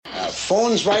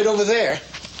phone's right over there.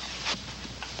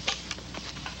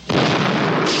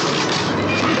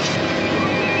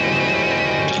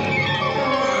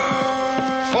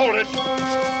 Hold it.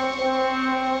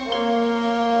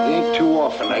 It ain't too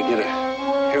often I get a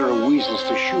pair of weasels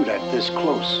to shoot at this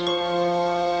close.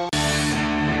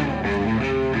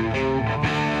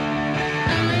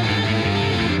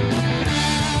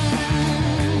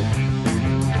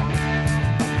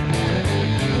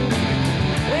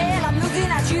 Well, I'm looking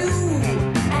at you,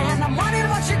 and I'm wondering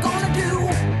what you're gonna do.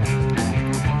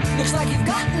 Looks like you've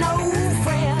got no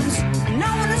friends,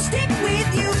 no one to stick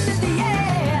with you to the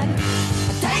end.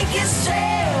 Take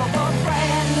yourself a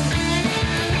friend.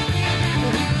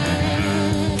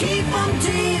 Keep them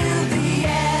till the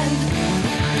end.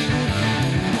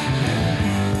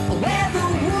 Whether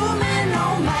woman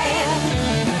or man,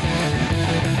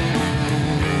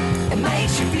 it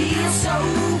makes you feel so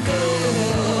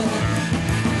good.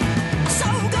 So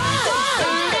good.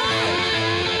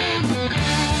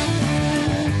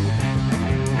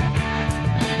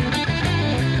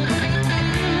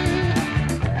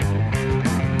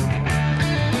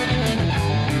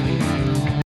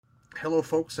 Hello,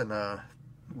 folks, and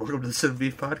welcome to the Sin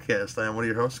Beef Podcast. I am one of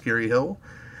your hosts, Gary Hill,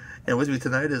 and with me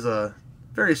tonight is a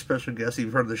very special guest.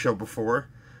 You've heard of the show before,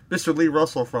 Mr. Lee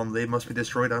Russell from They Must Be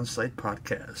Destroyed on Sight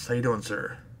podcast. How you doing,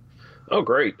 sir? Oh,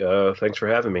 great. Thanks for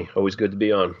having me. Always good to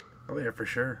be on. Oh yeah, for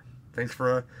sure. Thanks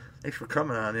for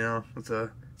coming on. You know, it's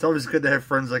always good to have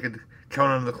friends I could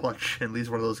count on in the clutch, and Lee's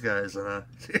one of those guys. And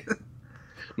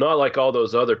Not like all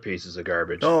those other pieces of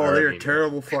garbage. oh, they're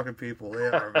terrible fucking people. They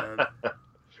are, man.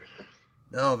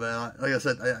 No, man. Like I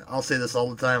said, I'll say this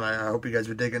all the time. I hope you guys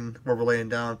are digging what we're laying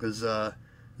down, because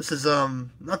this is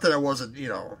not that I wasn't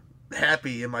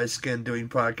happy in my skin doing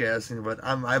podcasting, but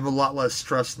I'm a lot less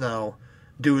stressed now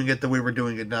doing it the way we're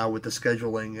doing it now with the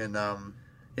scheduling, and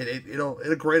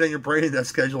it'll grate on your brain, that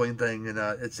scheduling thing, and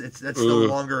it's no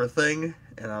longer a thing,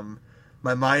 and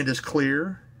my mind is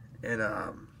clear, and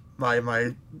my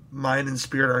mind and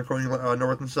spirit aren't going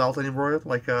north and south anymore,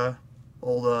 like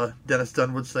old Dennis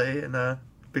Dunn would say in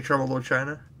Big Trouble in Little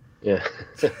China. Yeah.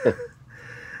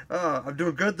 I'm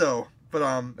doing good though, but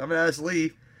I'm gonna ask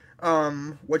Lee,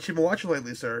 what you been watching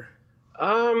lately, sir?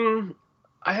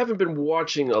 I haven't been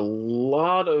watching a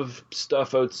lot of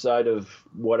stuff outside of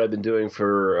what I've been doing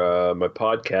for my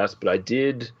podcast, but I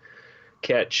did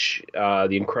catch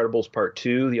The Incredibles Part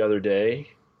 2 the other day.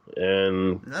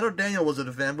 And I know Daniel wasn't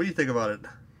a fan. What do you think about it?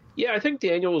 yeah, I think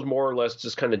Daniel was more or less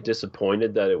just kind of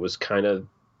disappointed that it was kind of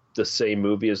the same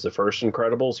movie as the first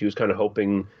Incredibles. He was kind of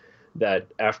hoping that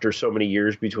after so many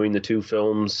years between the two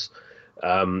films,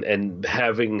 and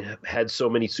having had so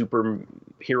many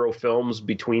superhero films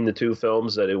between the two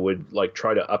films, that it would like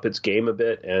try to up its game a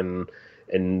bit and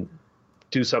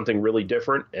do something really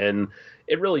different. And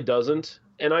it really doesn't.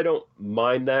 And I don't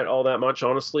mind that all that much,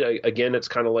 honestly. Again, it's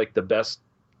kind of like the best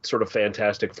sort of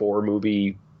Fantastic Four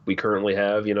movie we currently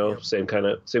have, same kind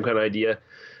of idea.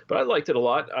 But I liked it a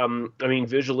lot. I mean,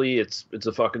 visually, it's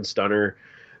a fucking stunner.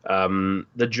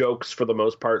 The jokes, for the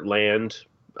most part, land.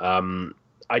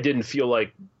 I didn't feel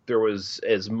like there was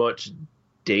as much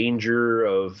danger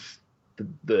of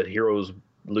the heroes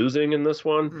losing in this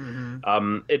one.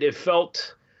 Mm-hmm. It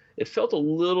felt a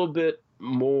little bit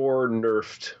more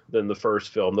nerfed than the first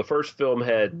film. The first film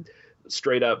had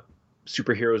straight up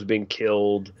superheroes being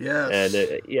killed. Yes. And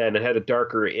it had a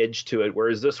darker edge to it,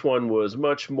 whereas this one was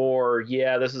much more,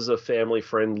 this is a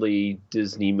family-friendly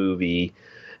Disney movie,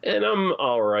 and I'm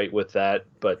all right with that.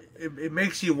 But it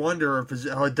makes you wonder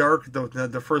how dark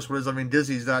the first one is. I mean,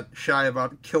 Disney's not shy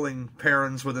about killing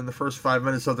parents within the first 5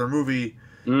 minutes of their movie,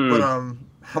 but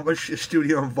how much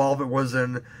studio involvement was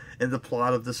in the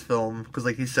plot of this film? Because,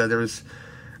 like he said, there's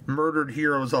murdered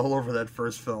heroes all over that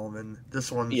first film, and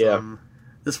this one's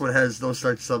this one has no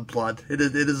such subplot. It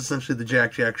is essentially the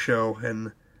Jack Show,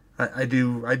 and I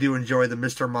do enjoy the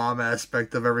Mr. Mom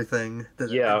aspect of everything.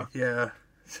 Yeah.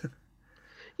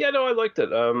 No, I liked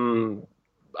it.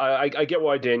 I get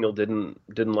why Daniel didn't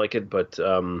like it, but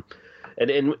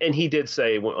and he did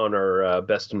say on our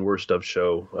Best and Worst of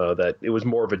show that it was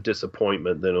more of a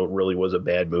disappointment than it really was a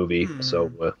bad movie.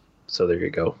 So there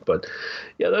you go. But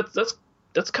yeah,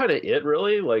 that's kind of it,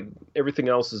 really. Like everything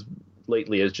else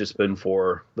lately has just been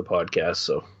for the podcast.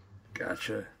 So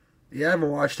gotcha. Yeah, I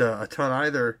haven't watched a ton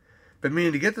either. Been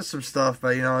meaning to get to some stuff,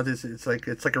 but it's like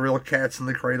a real cats in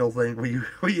the cradle thing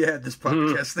where you had this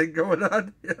podcast thing going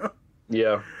on.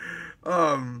 Yeah.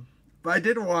 But I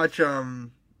did watch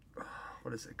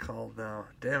what is it called now?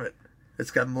 Damn it!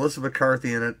 It's got Melissa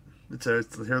McCarthy in it. It's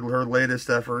her latest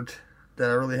effort that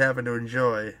I really happen to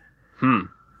enjoy.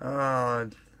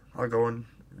 I'll go in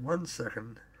 1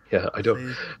 second. Yeah, I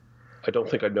don't. See? I don't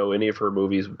think I know any of her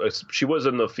movies. She was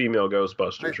in the female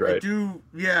Ghostbusters, right? I do.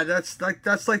 Yeah, that's like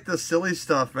the silly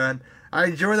stuff, man. I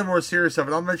enjoy the more serious stuff,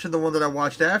 and I'll mention the one that I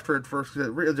watched after it first. The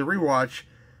rewatch,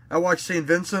 I watched Saint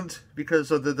Vincent because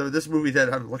of this movie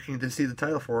that I'm looking to see the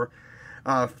title for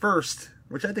first,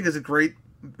 which I think is a great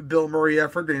Bill Murray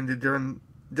effort during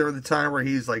the time where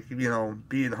he's like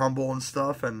being humble and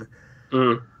stuff, and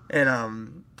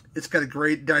it's got a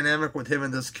great dynamic with him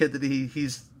and this kid that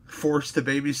he's forced to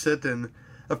babysit, and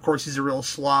of course he's a real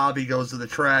slob. He goes to the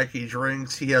track, he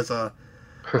drinks, he has a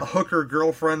hooker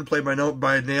girlfriend played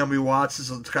by Naomi Watts,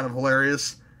 so it's kind of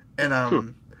hilarious.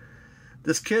 And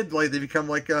this kid, they become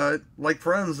like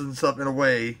friends and stuff in a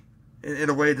way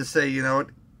to say, kid,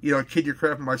 you're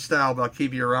crapping my style, but I'll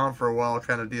keep you around for a while,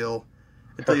 kind of deal,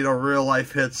 until real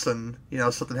life hits and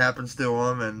something happens to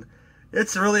him. And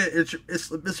it's really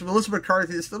it's Melissa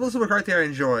McCarthy. It's the Melissa McCarthy I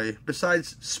enjoy.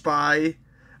 Besides Spy,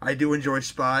 I do enjoy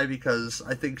Spy because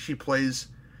I think she plays,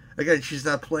 again, she's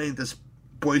not playing this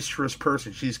boisterous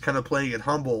person. She's kind of playing it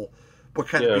humble, but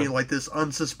kind of being like this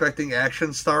unsuspecting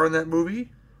action star in that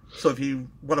movie. So if you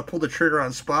want to pull the trigger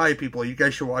on Spy, people, you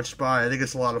guys should watch Spy. I think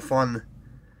it's a lot of fun.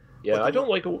 Yeah, I don't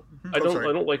like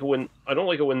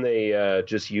it when they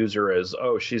just use her as,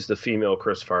 she's the female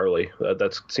Chris Farley.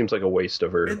 That seems like a waste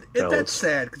of her and talents. that's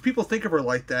sad because people think of her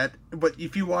like that. But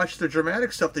if you watch the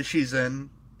dramatic stuff that she's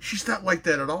in, she's not like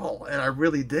that at all, and I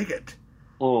really dig it.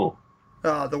 Oh.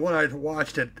 The one I'd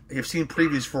watched I've seen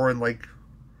previews for in like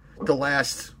the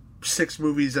last 6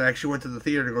 movies I actually went to the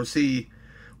theater to go see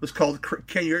was called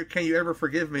Can You Ever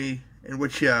Forgive Me? In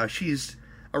which she's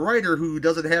a writer who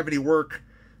doesn't have any work,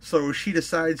 so she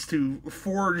decides to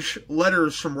forge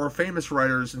letters from more famous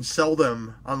writers and sell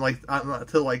them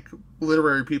to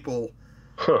literary people.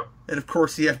 Huh. And of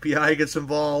course the FBI gets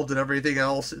involved and everything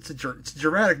else. It's a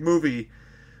dramatic movie.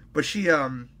 But she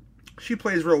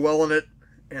plays real well in it,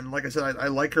 and like I said, I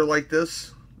like her like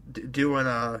this, doing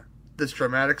this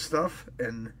dramatic stuff.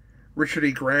 And Richard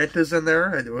E. Grant is in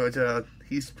there. That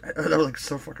was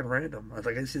so fucking random. I was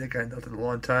like, I didn't see that guy in nothing in a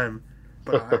long time,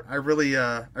 but I really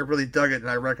dug it, and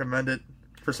I recommend it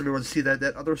for somebody who wants to see that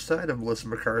other side of Melissa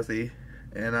McCarthy.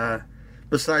 And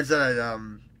besides that,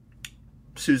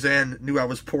 Suzanne knew I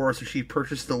was poor, so she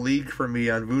purchased The League for me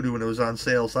on Vudu when it was on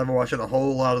sale. So I've been watching a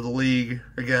whole lot of The League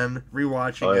again,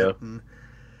 rewatching it. And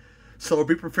so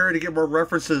be prepared to get more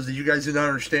references that you guys do not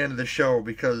understand in the show,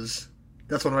 because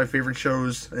that's one of my favorite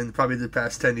shows in probably the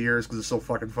past 10 years because it's so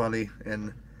fucking funny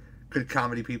and good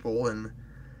comedy people. And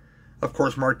of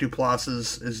course, Mark Duplass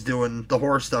is doing the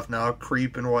horror stuff now,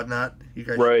 Creep and whatnot. You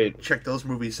guys should check those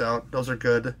movies out. Those are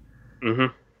good.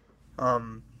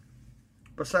 Mm-hmm.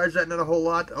 Besides that, not a whole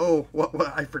lot. Oh,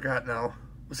 what I forgot now.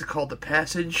 Was it called The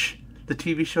Passage? The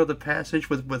TV show The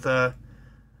Passage with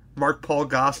Mark Paul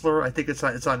Gosselaar. I think it's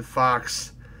on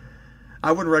Fox.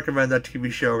 I would recommend that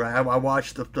TV show. I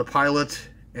watched the pilot,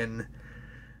 and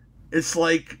it's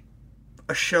like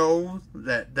a show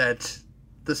it's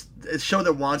a show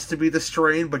that wants to be The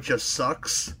Strain but just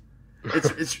sucks.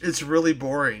 It's really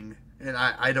boring, and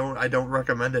I don't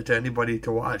recommend it to anybody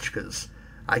to watch because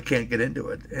I can't get into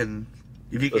it. And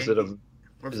if you is it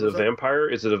a vampire?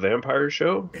 Is it a vampire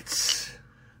show?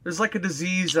 There's like a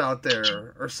disease out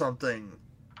there or something,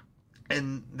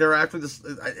 and they're after this.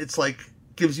 It's like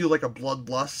gives you like a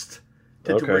bloodlust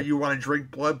to where you want to drink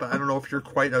blood, but I don't know if you're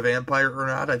quite a vampire or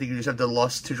not. I think you just have the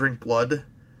lust to drink blood.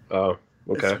 Oh,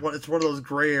 okay. It's one of those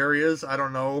gray areas. I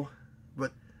don't know,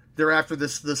 but they're after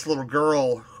this little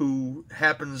girl who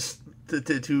happens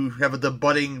to have the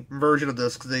budding version of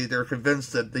this because they're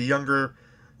convinced that the younger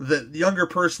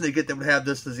person they get that would have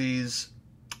this disease,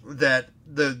 that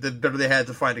the better they had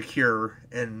to find a cure,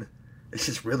 and it's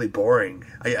just really boring.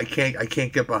 I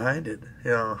can't get behind it,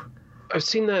 I've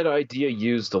seen that idea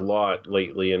used a lot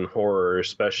lately in horror,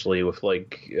 especially with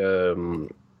either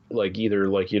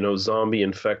zombie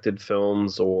infected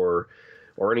films or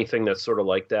anything that's sort of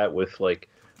like that, with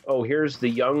here's the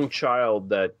young child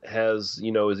that has,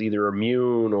 is either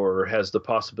immune or has the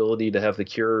possibility to have the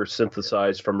cure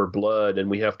synthesized from her blood, and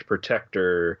we have to protect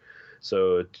her.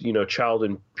 So, child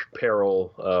in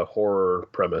peril horror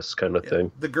premise kind of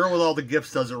thing. The Girl with All the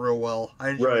Gifts does it real well. I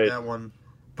enjoyed that one.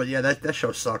 But yeah, that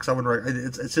show sucks. I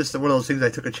wouldn't. It's just one of those things I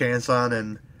took a chance on,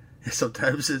 and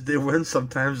sometimes they win,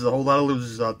 sometimes there's a whole lot of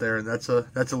losers out there, and that's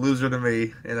a loser to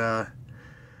me. And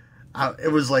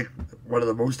it was like one of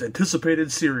the most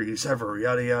anticipated series ever.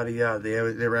 Yada yada yada.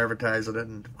 They were advertising it,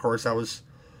 and of course I was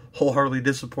wholeheartedly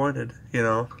disappointed.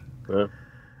 Yeah.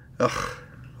 Ugh,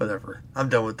 whatever. I'm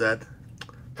done with that.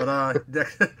 But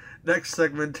Next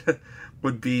segment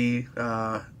would be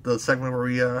the segment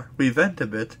where we vent a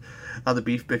bit on the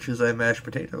beef bitches and mashed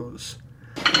potatoes.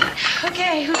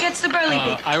 Okay, who gets the burly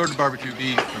beef? I ordered barbecue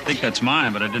beef. I think that's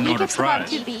mine, but I didn't order Gets the fries.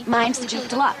 barbecue beef. Mine's the beef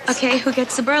deluxe. Okay, who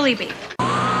gets the burly beef? I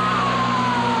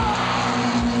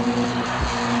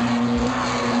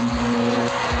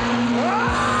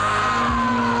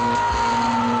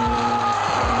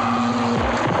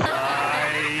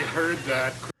heard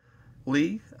that.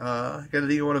 Lee, got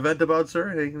anything you want to vent about,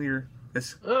 sir? Anything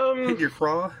hit your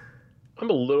craw? I'm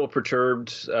a little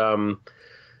perturbed, and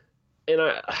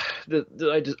I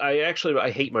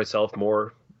hate myself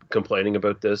more complaining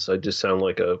about this. I just sound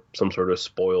like some sort of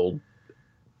spoiled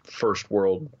first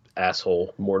world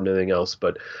asshole more than anything else.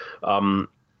 But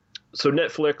so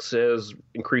Netflix has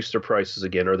increased their prices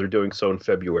again, or they're doing so in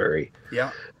February.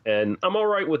 Yeah, and I'm all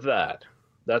right with that.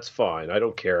 That's fine. I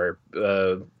don't care.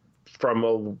 From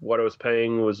what I was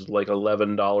paying was like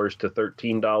 $11 to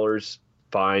 $13.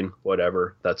 Fine,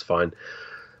 whatever. That's fine.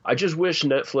 I just wish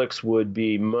Netflix would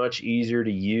be much easier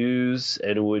to use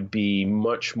and would be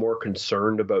much more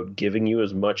concerned about giving you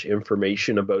as much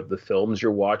information about the films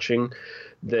you're watching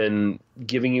than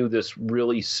giving you this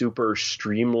really super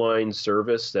streamlined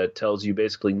service that tells you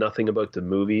basically nothing about the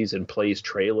movies and plays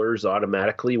trailers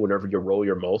automatically whenever you roll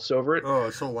your mouse over it. Oh,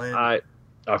 it's so lame.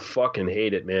 I fucking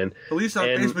hate it, man. At least on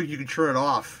Facebook you can turn it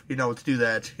off, to do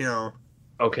that,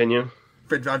 Oh, can you?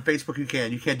 On Facebook you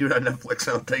can. You can't do it on Netflix,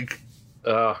 I don't think.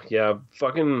 Yeah,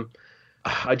 fucking...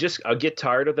 I get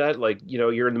tired of that. Like,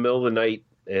 you're in the middle of the night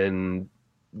and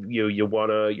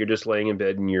you're just laying in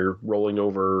bed and you're rolling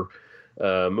over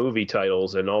movie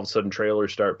titles and all of a sudden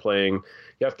trailers start playing.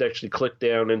 You have to actually click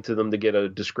down into them to get a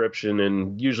description,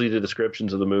 and usually the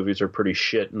descriptions of the movies are pretty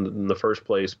shit in the first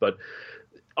place. But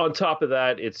on top of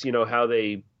that, it's how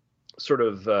they sort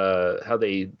of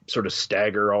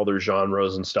stagger all their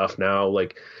genres and stuff now.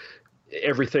 Like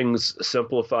everything's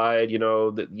simplified.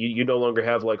 That you no longer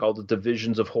have like all the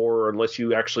divisions of horror unless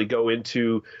you actually go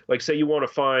into, like, say you want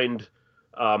to find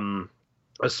a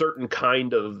certain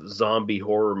kind of zombie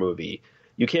horror movie.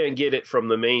 You can't get it from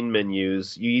the main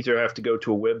menus. You either have to go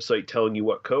to a website telling you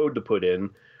what code to put in,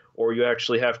 or you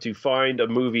actually have to find a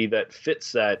movie that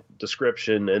fits that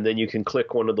description, and then you can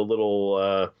click one of the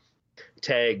little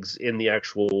tags in the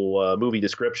actual movie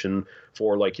description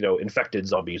for, like, infected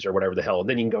zombies or whatever the hell, and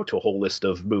then you can go to a whole list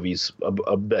of movies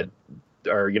that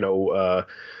are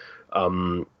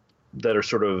that are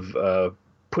sort of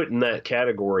put in that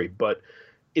category. But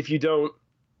if you don't,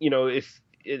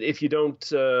 if you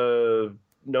don't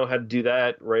know how to do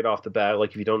that right off the bat,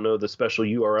 like if you don't know the special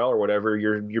URL or whatever,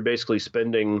 you're basically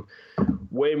spending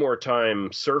way more time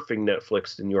surfing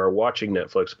Netflix than you are watching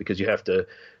Netflix, because you have to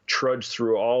trudge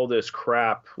through all this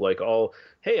crap, like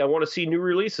hey, I want to see new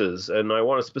releases and I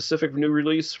want a specific new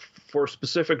release for a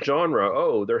specific genre.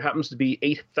 Oh, there happens to be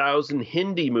 8,000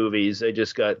 Hindi movies they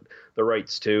just got the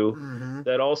rights to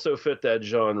that also fit that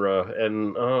genre,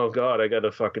 and oh god, I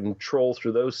gotta fucking troll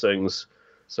through those things.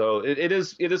 So it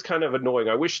is kind of annoying.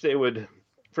 I wish they would,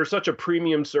 for such a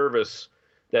premium service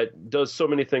that does so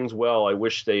many things well, I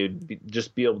wish they'd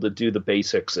just be able to do the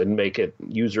basics and make it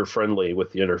user-friendly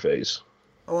with the interface.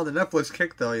 Oh, well, the Netflix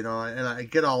kick, though, and I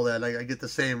get all that. I get the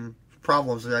same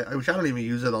problems. Which I don't even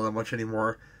use it all that much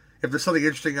anymore. If there's something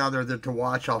interesting on there to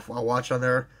watch, I'll watch on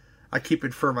there. I keep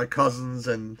it for my cousins,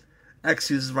 and X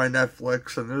uses my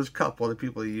Netflix, and there's a couple other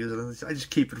people who use it. I just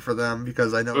keep it for them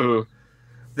because I know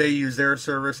they use their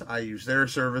service, I use their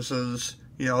services,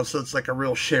 so it's like a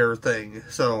real share thing.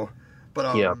 So,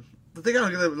 but the thing I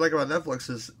like about Netflix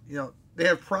is, they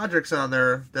have projects on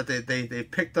there that they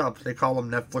picked up. They call them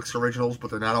Netflix originals, but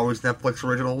they're not always Netflix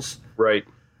originals. Right.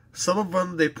 Some of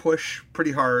them they push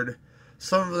pretty hard.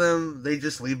 Some of them they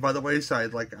just leave by the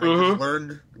wayside. Like, I just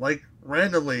learned, like,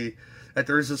 randomly that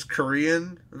there's this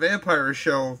Korean vampire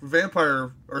show,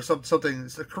 something.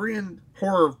 It's a Korean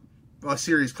horror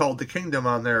series called The Kingdom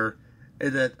on there,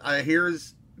 and that I hear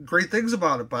great things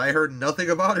about it, but I heard nothing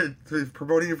about it.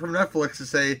 Promoting it from Netflix to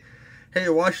say, hey,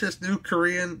 watch this new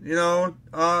Korean,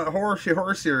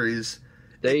 horror series.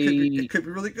 It could be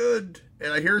really good,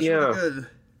 and I hear it's really good.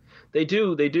 They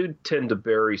do tend to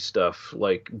bury stuff,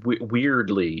 like,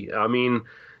 weirdly. I mean,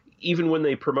 even when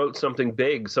they promote something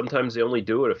big, sometimes they only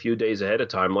do it a few days ahead of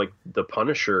time. Like The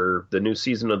Punisher, the new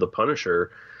season of The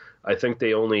Punisher, I think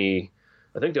they only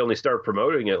started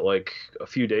promoting it like a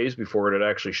few days before it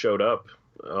actually showed up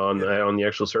on the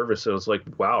actual service. So it's like,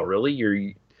 wow, really?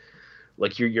 You're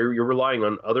relying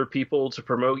on other people to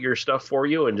promote your stuff for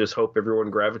you and just hope everyone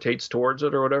gravitates towards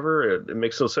it or whatever. It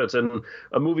makes no sense. And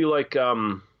a movie like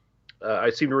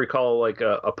I seem to recall, like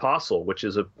Apostle, which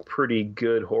is a pretty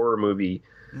good horror movie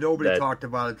Nobody talked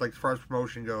about it, like, as far as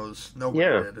promotion goes. Nobody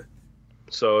did.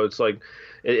 So it's like,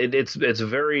 it's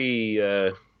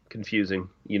very confusing.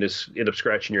 You just end up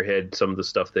scratching your head some of the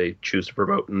stuff they choose to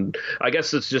promote, and I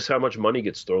guess it's just how much money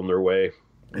gets thrown their way.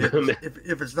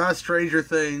 If it's not Stranger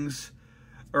Things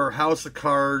or House of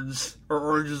Cards or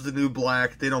Orange is the New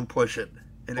Black, they don't push it,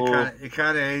 and it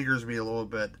kind of angers me a little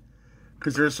bit,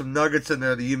 because there's some nuggets in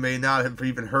there that you may not have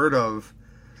even heard of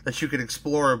that you can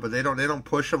explore, but they don't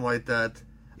push them like that.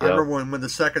 Yeah. I remember when the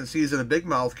second season of Big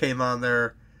Mouth came on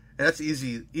there, and that's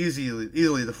easily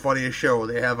the funniest show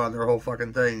they have on their whole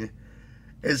fucking thing.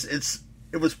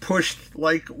 It was pushed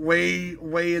like way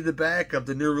in the back of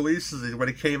the new releases when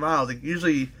it came out. Like,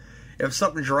 usually, if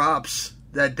something drops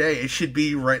that day, it should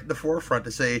be right in the forefront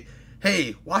to say,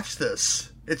 "Hey, watch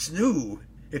this. It's new.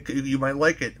 You might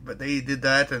like it." But they did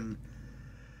that, and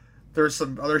there's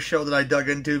some other show that I dug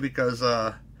into because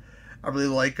I really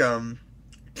like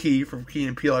Key from Key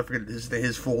and Peele. I forget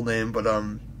his full name, but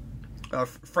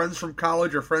Friends from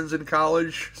College or Friends in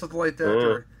College, something like that.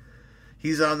 Or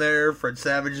he's on there. Fred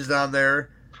Savage is on there.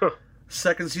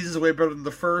 Second season's way better than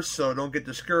the first, so don't get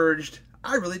discouraged.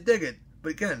 I really dig it.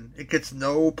 But again, it gets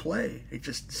no play. It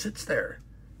just sits there.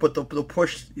 But they'll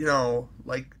push,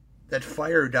 like that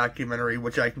Fire documentary,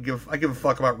 which I give a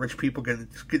fuck about rich people getting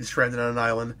stranded on an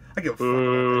island. I give a fuck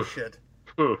about that shit.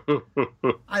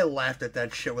 I laughed at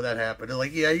that shit when that happened. They're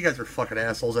like, yeah, you guys are fucking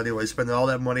assholes anyway, spending all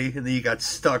that money, and then you got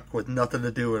stuck with nothing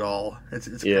to do at all. It's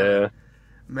kinda,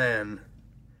 man.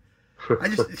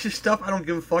 It's just stuff I don't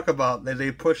give a fuck about.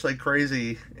 They push like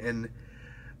crazy, and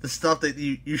the stuff that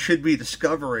you should be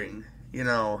discovering,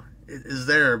 is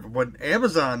there. But when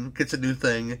Amazon gets a new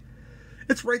thing,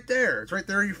 it's right there. It's right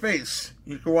there in your face.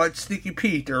 You can watch Sneaky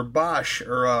Pete or Bosch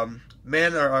or the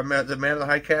Man of the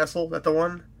High Castle. That the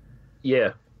one?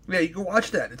 Yeah. Yeah, you can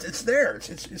watch that. It's there.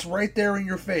 It's right there in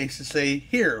your face to say,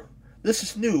 here, this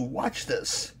is new. Watch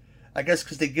this. I guess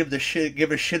because they give a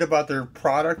shit about their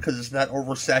product because it's not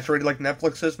oversaturated like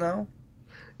Netflix is now.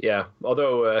 Yeah,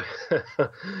 although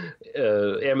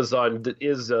Amazon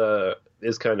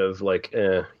is kind of like,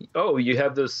 you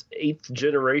have this 8th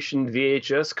generation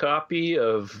VHS copy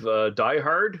of Die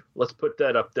Hard. Let's put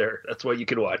that up there. That's what you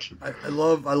can watch. I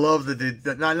love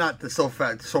that not so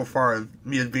far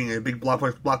me as being a big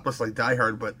blockbuster like Die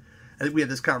Hard, but I think we had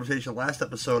this conversation last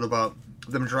episode about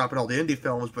them dropping all the indie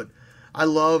films, but I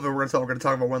love, and we're going to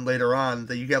talk about one later on,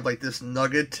 that you have like this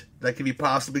nugget that can be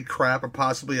possibly crap or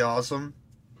possibly awesome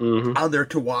on there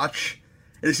to watch,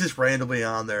 and it's just randomly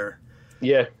on there.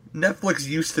 Yeah. Netflix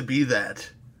used to be that,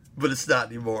 but it's not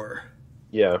anymore.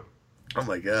 Yeah. Oh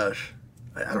my gosh.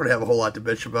 I don't have a whole lot to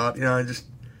bitch about.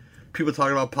 People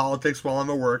talking about politics while I'm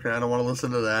at work, and I don't want to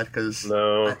listen to that because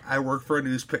I work for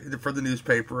the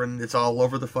newspaper, and it's all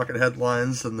over the fucking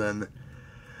headlines, and then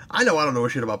I don't know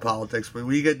shit about politics, but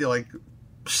we get like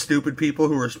stupid people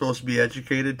who are supposed to be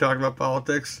educated talking about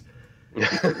politics.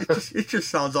 It just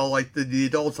sounds all like the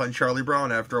adults on Charlie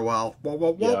Brown after a while.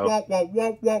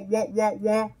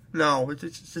 No,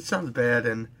 it sounds bad,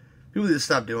 and people need to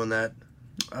stop doing that.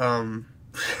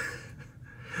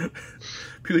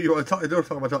 People you want to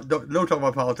don't talk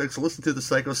about politics. Listen to the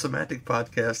Psychosemantic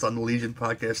podcast on the Legion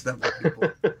Podcast Network,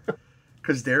 people.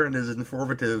 Because Darren is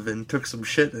informative and took some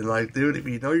shit, and like, dude,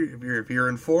 if you're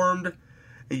informed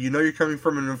and you're coming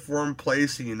from an informed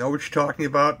place and you know what you're talking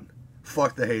about,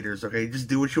 fuck the haters, okay? Just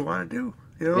do what you want to do,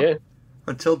 Yeah.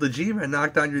 Until the G-Man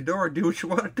knocked on your door, do what you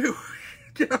want to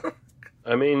do.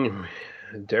 I mean,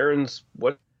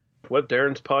 what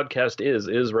Darren's podcast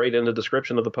is right in the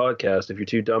description of the podcast. If you're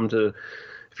too dumb to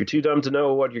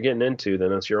know what you're getting into,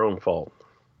 then it's your own fault.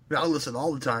 I listen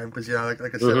all the time because like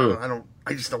I said,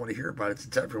 I just don't want to hear about it.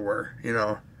 It's everywhere.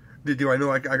 Do I know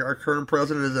our current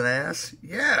president is an ass?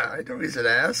 Yeah, I know he's an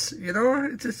ass.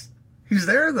 It's just he's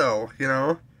there though.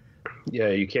 Yeah,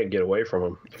 you can't get away from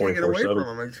him. Can't get away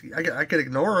from him. I can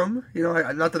ignore him.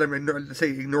 Not that I'm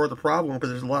saying ignore the problem because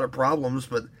there's a lot of problems,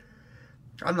 but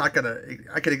I'm not gonna.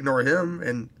 I can ignore him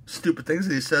and stupid things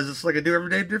that he says. It's like I do every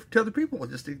day to other people.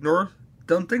 Just ignore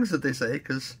dumb things that they say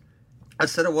because. I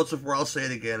said it once before, I'll say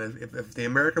it again. If the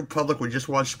American public would just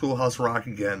watch Schoolhouse Rock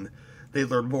again, they'd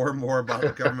learn more and more about how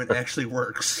government actually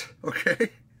works. Okay?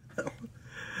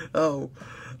 I'm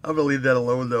going to leave that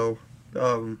alone, though.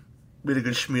 We had a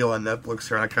good schmeal on Netflix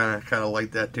here, and I kind of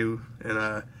like that, too. And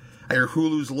I hear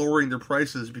Hulu's lowering their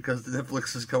prices because the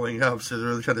Netflix is going up, so they're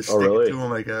really trying to stick it to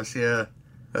them, I guess. Yeah.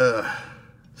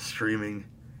 Streaming.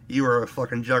 You are a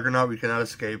fucking juggernaut we cannot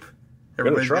escape.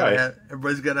 Everybody's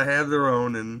got to have their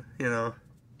own, and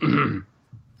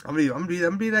I'm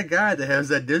gonna be that guy that has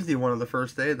that Disney one on the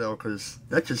first day though, because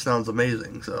that just sounds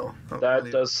amazing. So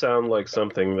that does sound like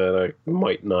something that I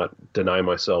might not deny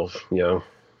myself.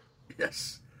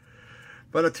 Yes.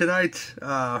 But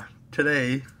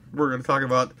today we're going to talk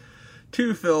about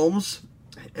two films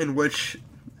in which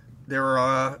there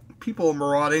are people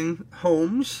marauding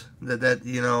homes that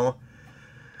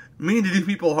mean to do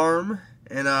people harm,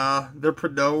 and they're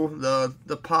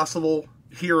the possible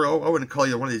hero. I wouldn't call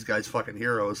you one of these guys fucking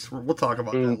heroes. We'll talk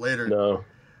about that later. No.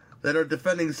 That are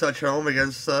defending such home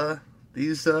against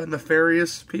these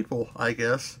nefarious people, I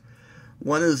guess.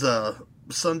 One is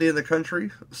Sunday in the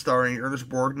Country, starring Ernest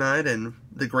Borgnine and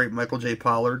the great Michael J.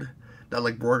 Pollard. Not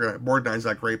like Borgnine's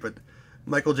not great, but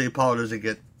Michael J. Pollard doesn't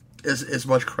get as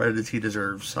much credit as he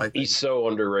deserves, I think. He's so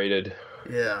underrated.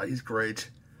 Yeah, he's great.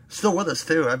 Still with us,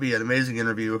 too. That'd be an amazing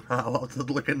interview. I'll have to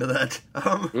look into that.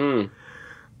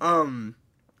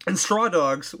 And Straw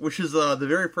Dogs, which is the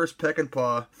very first Peck and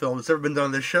Paw film that's ever been done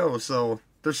on this show, so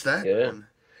there's that. Yeah. Man.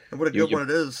 And what a good one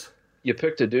it is. You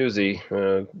picked a doozy.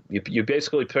 You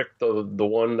basically picked the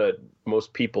one that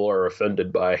most people are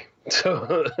offended by.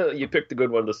 So you picked a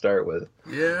good one to start with.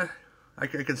 Yeah, I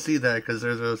can see that, because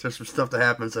there's some stuff that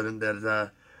happens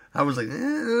that I was like,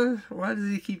 why does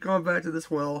he keep going back to this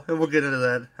well? And we'll get into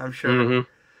that, I'm sure.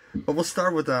 Mm-hmm. But we'll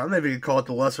start with I'm not even gonna call it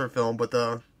the lesser film, but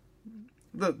the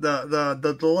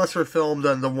lesser film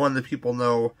than the one that people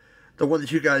know, the one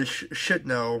that you guys should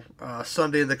know.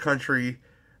 Sunday in the Country.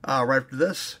 Right after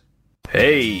this.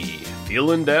 Hey,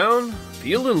 feeling down?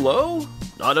 Feeling low?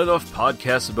 Not enough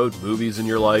podcasts about movies in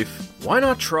your life? Why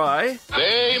not try?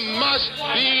 They must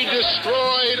be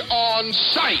destroyed on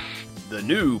sight. The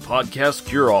new Podcast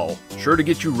Cure-All, sure to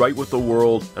get you right with the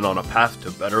world and on a path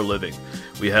to better living.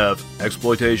 We have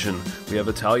exploitation, we have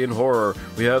Italian horror,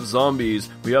 we have zombies,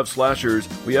 we have slashers,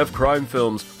 we have crime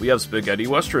films, we have spaghetti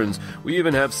westerns, we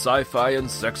even have sci-fi and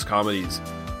sex comedies.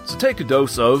 So take a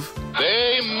dose of...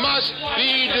 They must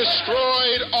be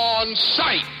destroyed on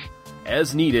sight.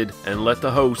 As needed, and let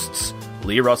the hosts,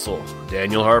 Lee Russell,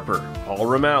 Daniel Harper, Paul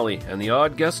Romali, and the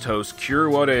odd guest host cure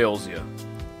what ails you.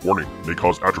 Warning, may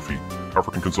cause atrophy,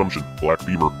 African consumption, black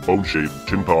fever, bone shave,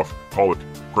 chin cough, colic,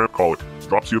 cramp colic,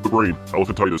 dropsy of the brain,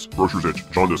 elephantitis, grocer's itch,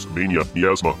 jaundice, mania,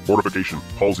 miasma, mortification,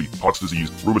 palsy, Pott's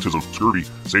disease, rheumatism, scurvy,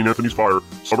 St. Anthony's fire,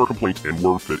 summer complaint, and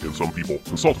worm fit in some people.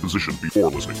 Consult a physician before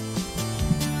listening.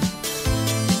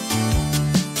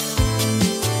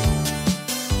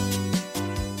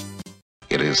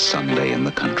 It is Sunday in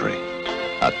the Country,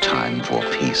 a time for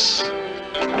peace.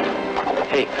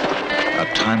 Hey. A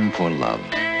time for love.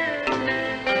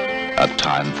 A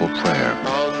time for prayer.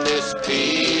 On this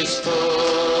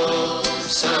peaceful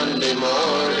Sunday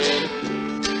morning.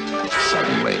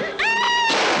 Suddenly,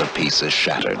 the peace is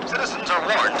shattered. Citizens are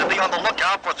warned to be on the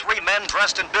lookout for three men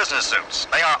dressed in business suits.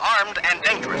 They are armed and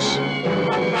dangerous.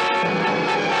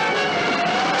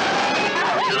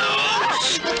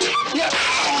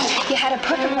 You had a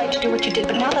perfect right to do what you did,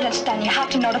 but now that it's done, you have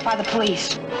to notify the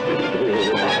police.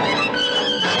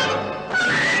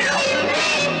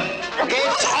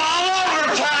 It's all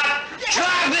over, Pop!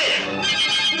 Drop it!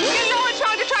 You know it's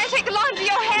wrong to try and take the law into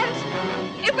your hands.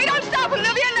 If we don't stop it,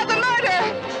 there'll be another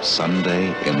murder.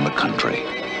 Sunday in the Country,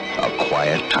 a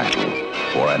quiet title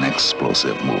for an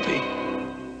explosive movie.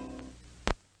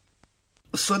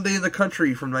 Sunday in the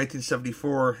Country from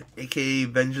 1974, a.k.a.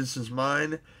 Vengeance is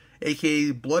Mine,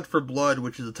 a.k.a. Blood for Blood,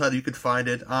 which is a title you could find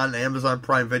it on Amazon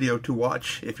Prime Video to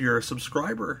watch if you're a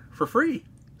subscriber for free.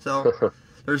 So,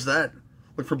 there's that.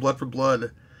 Look for Blood for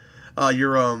Blood.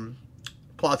 Your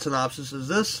plot synopsis is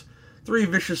this. Three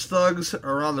vicious thugs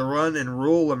are on the run in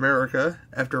rural America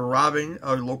after robbing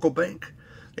a local bank.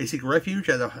 They seek refuge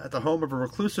at the home of a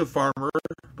reclusive farmer,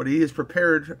 but he is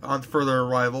prepared on further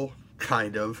arrival,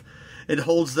 kind of. It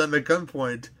holds them at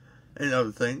gunpoint and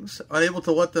other things. Unable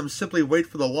to let them simply wait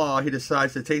for the law, he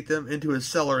decides to take them into his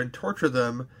cellar and torture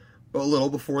them a little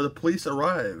before the police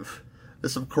arrive.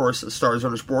 This, of course, stars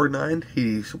Ernest Borgnine.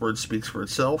 His word speaks for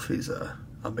itself. He's an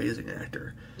amazing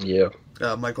actor. Yeah.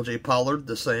 Michael J. Pollard,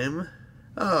 the same.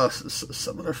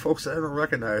 Some other folks I don't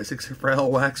recognize, except for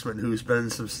Al Waxman, who's been in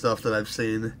some stuff that I've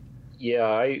seen. Yeah,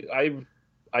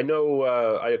 I know.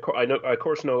 I of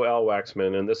course know Al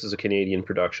Waxman, and this is a Canadian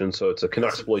production, so it's a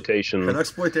Canuxploitation.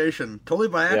 Canuxploitation, totally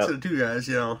by accident, too, guys.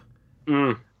 You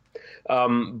know.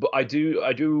 But I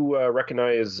do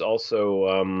recognize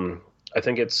also. I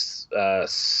think it's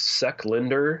Sek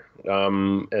Linder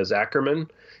as Ackerman.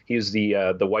 He's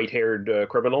the white-haired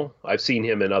criminal. I've seen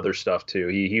him in other stuff too.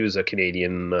 He was a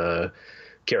Canadian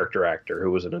character actor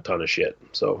who was in a ton of shit.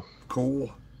 So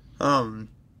cool.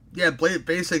 Yeah,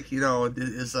 Basic,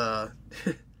 is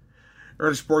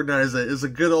Ernest Borgnine is a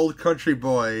good old country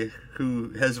boy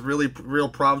who has real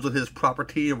problems with his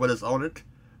property and what is on it.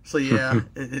 So yeah,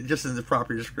 just in the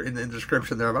in the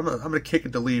description there, I'm gonna kick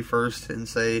it to Lee first and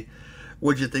say,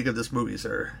 what'd you think of this movie,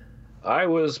 sir? I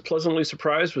was pleasantly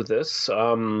surprised with this.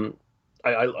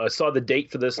 I saw the date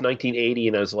for this, 1980,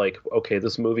 and I was like, okay,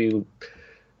 this movie.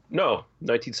 No,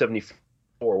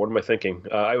 1974. What am I thinking?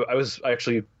 I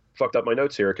actually fucked up my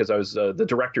notes here because I was the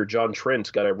director John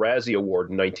Trent got a Razzie Award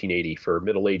in 1980 for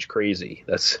Middle Age Crazy.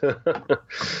 That's I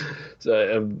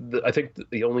think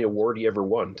the only award he ever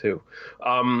won too.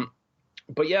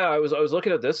 But yeah, I was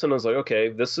looking at this and I was like, okay,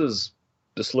 this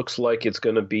looks like it's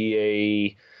going to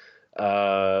be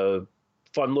a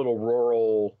fun little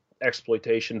rural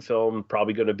exploitation film,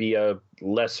 probably going to be a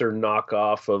lesser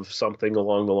knockoff of something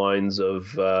along the lines of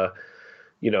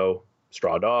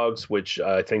Straw Dogs, which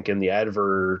I think in the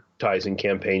advertising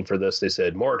campaign for this, they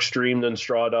said more extreme than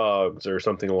Straw Dogs or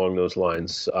something along those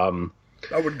lines. I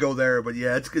wouldn't go there, but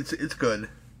yeah, it's good.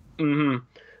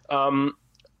 Mm-hmm.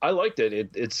 I liked it.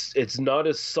 It's not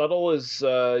as subtle as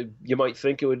you might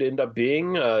think it would end up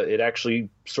being. It actually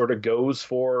sort of goes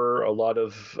for a lot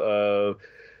of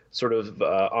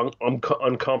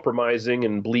uncompromising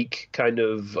and bleak kind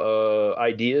of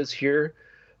ideas here.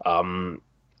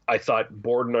 I thought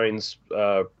Borgnine's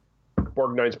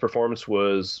performance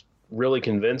was really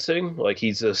convincing. Like,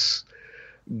 he's this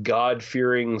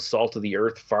God-fearing,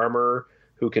 salt-of-the-earth farmer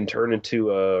who can turn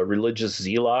into a religious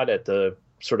zealot at the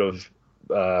sort of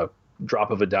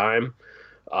drop of a dime.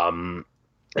 And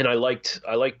I liked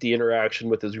the interaction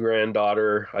with his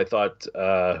granddaughter. I thought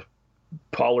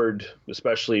Pollard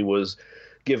especially was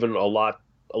given a lot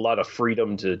of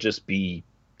freedom to just be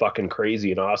fucking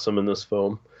crazy and awesome in this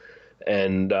film.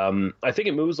 And I think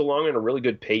it moves along at a really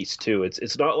good pace too.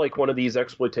 It's not like one of these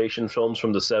exploitation films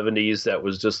from the 70s that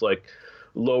was just like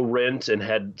low rent and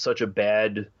had such a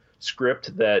bad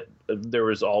script that there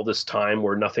was all this time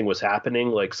where nothing was happening.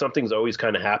 Like, something's always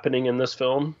kind of happening in this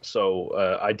film.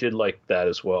 So I did like that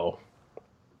as well.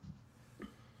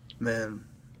 Man,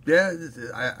 yeah,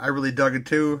 I really dug it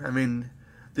too. I mean,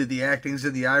 the acting's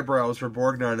in the eyebrows for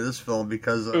Borgnine in this film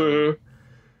because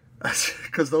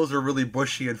those are really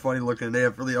bushy and funny looking. They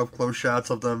have really up close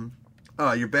shots of them.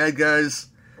 Your bad guys,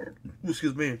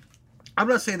 excuse me. I'm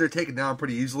not saying they're taken down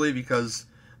pretty easily because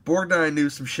Borgnine knew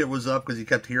some shit was up because he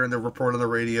kept hearing the report on the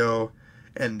radio,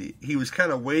 and he was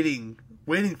kind of waiting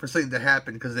for something to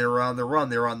happen because they were on the run,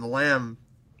 they were on the lam.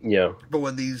 Yeah. But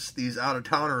when these out of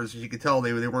towners, as you could tell,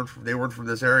 they weren't from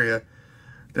this area,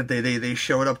 that they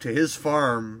showed up to his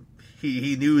farm,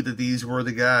 he knew that these were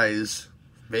the guys.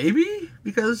 Maybe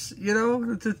because he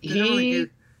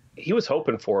was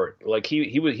hoping for it. Like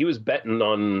he was betting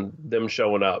on them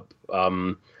showing up.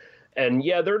 And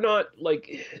yeah, they're not like.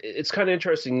 It's kind of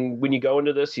interesting when you go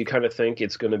into this. You kind of think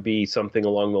it's going to be something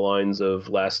along the lines of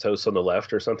Last House on the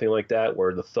Left or something like that,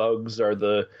 where the thugs are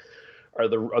the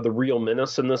real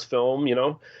menace in this film,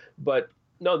 But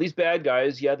no, these bad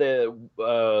guys. Yeah,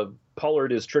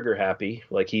 Pollard is trigger happy,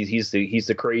 like he's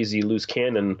the crazy loose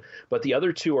cannon, but the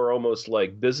other two are almost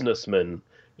like businessmen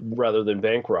rather than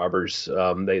bank robbers.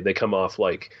 They come off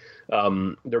like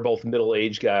they're both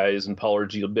middle-aged guys, and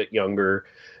Pollard's a bit younger,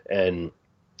 and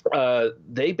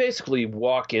they basically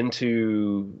walk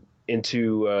into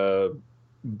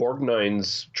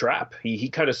Borgnine's trap. He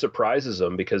kind of surprises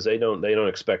them because they don't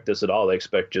expect this at all. They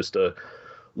expect just a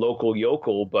local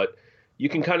yokel, but you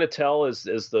can kind of tell as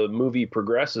the movie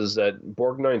progresses that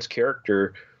Borgnine's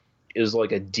character is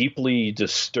like a deeply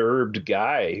disturbed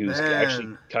guy who's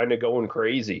actually kind of going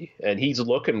crazy, and he's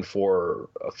looking for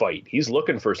a fight. He's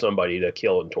looking for somebody to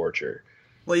kill and torture.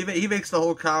 Well, he makes the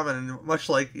whole comment, and much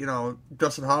like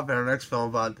Dustin Hoffman in our next film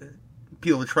about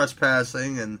people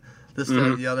trespassing and this, that,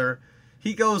 and the other.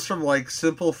 He goes from like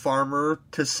simple farmer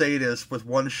to sadist with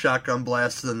one shotgun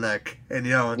blast to the neck, and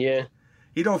yeah.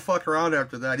 He don't fuck around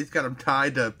after that. He's got him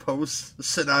tied to posts,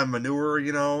 sitting on manure,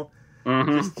 just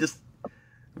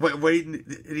waiting.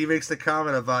 And he makes the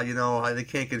comment about, how they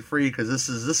can't get free because this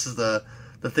is the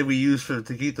thing we use to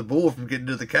keep the bull from getting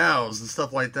to the cows and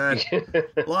stuff like that.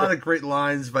 A lot of great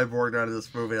lines by Borgnine in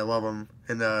this movie. I love him.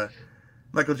 And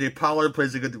Michael J. Pollard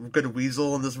plays a good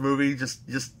weasel in this movie. Just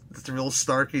a real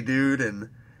snarky dude, and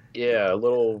yeah, a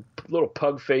little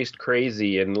pug-faced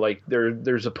crazy. And like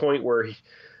there's a point where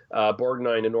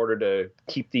Borgnine, in order to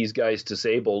keep these guys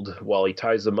disabled while he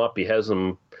ties them up, he has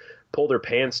them pull their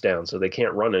pants down so they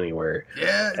can't run anywhere.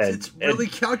 Yeah, it's really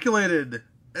calculated.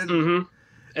 And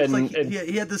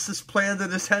he had this planned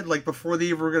in his head, like before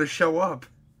they were going to show up.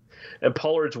 And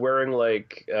Pollard's wearing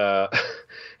like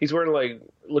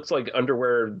looks like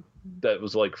underwear that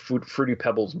was like Fruity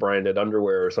Pebbles branded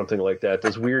underwear or something like that.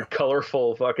 Those weird,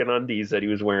 colorful fucking undies that he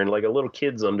was wearing, like a little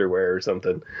kid's underwear or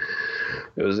something.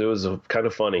 It was kind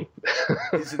of funny.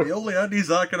 These are the only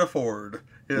undies I can afford.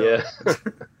 You know? Yeah.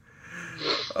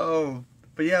 Oh,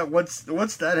 but yeah, once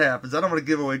that happens, I don't want to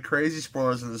give away crazy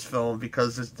spoilers in this film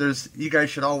because there's you guys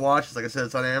should all watch it. Like I said,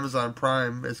 it's on Amazon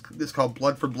Prime. It's called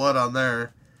Blood for Blood on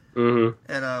there.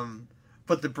 Mm-hmm. And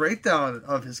but the breakdown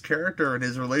of his character and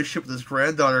his relationship with his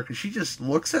granddaughter, because she just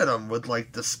looks at him with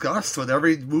like disgust with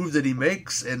every move that he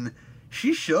makes, and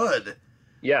she should.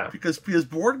 Yeah. Because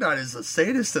Borgnine is a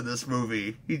sadist in this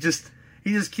movie. He just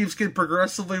keeps getting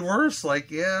progressively worse.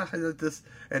 Like, yeah, I did this,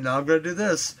 and now I'm going to do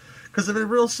this. Because it's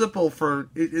real simple for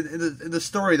in the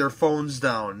story, their phone's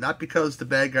down, not because the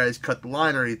bad guys cut the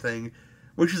line or anything,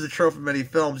 which is a trope in many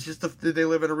films. Just they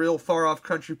live in a real far off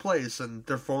country place and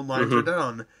their phone lines are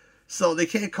down, so they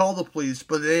can't call the police.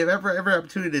 But they have every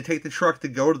opportunity to take the truck to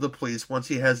go to the police once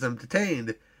he has them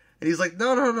detained. And he's like,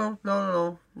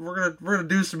 no, we're gonna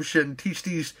do some shit and teach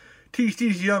these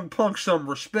young punks some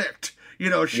respect,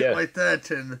 shit like that.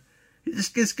 And it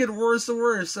just gets getting worse and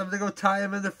worse. I'm gonna go tie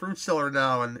him in the fruit cellar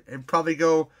now and probably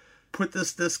go put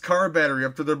this car battery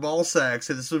up to their ball sacks.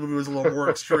 And this movie was a little more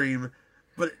extreme.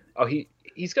 But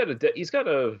he's got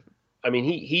a. I mean,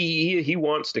 he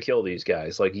wants to kill these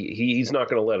guys. Like he's not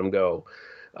going to let them go.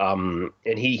 And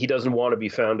he doesn't want to be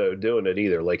found out doing it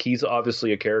either. Like he's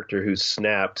obviously a character who's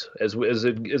snapped. As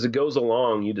it goes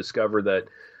along, you discover that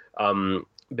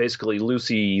basically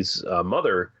Lucy's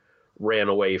mother ran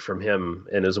away from him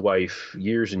and his wife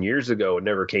years and years ago and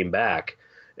never came back.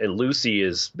 And Lucy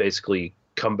is basically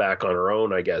come back on her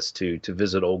own, I guess, to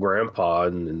visit old grandpa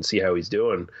and see how he's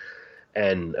doing.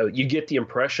 And you get the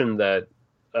impression that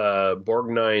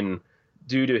Borgnine,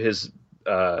 due to his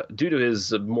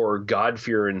more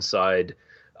God-fearing side,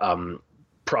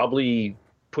 probably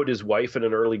put his wife in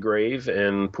an early grave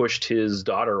and pushed his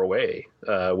daughter away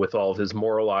with all of his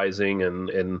moralizing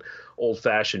and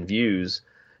old-fashioned views.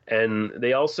 And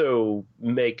they also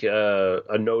make a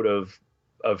note of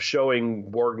showing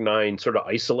Borgnine sort of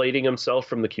isolating himself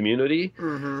from the community.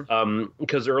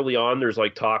 Because early on there's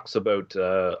like talks about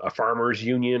a farmers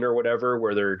union or whatever,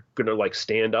 where they're going to like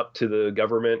stand up to the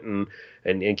government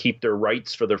and keep their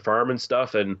rights for their farm and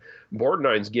stuff. And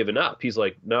Borgnine's given up. He's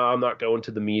like, no, I'm not going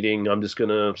to the meeting. I'm just going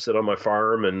to sit on my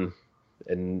farm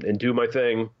and do my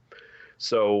thing.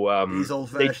 So he's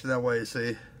old fashioned that way,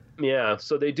 see? Yeah.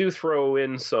 So they do throw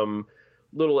in some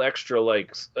little extra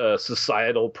like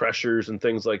societal pressures and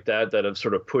things like that have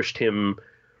sort of pushed him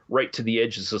right to the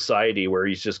edge of society, where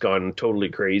he's just gone totally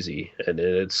crazy, and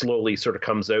it slowly sort of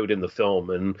comes out in the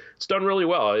film, and it's done really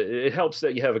well. It helps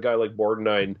that you have a guy like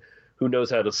Borgnine who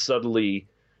knows how to subtly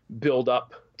build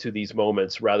up to these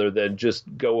moments rather than just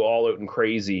go all out and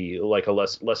crazy like a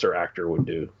lesser actor would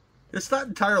do. It's not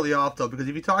entirely off though, because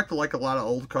if you talk to like a lot of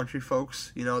old country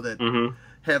folks, that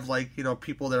have like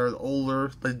people that are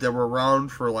older that were around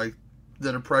for like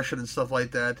the Depression and stuff like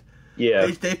that. Yeah,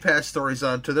 they pass stories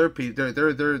on to their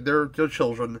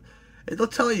children, and they'll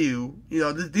tell you,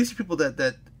 these are people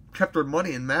that kept their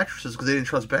money in mattresses because they didn't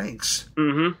trust banks.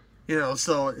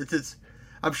 So it's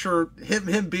I'm sure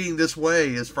him being this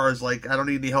way, as far as like I don't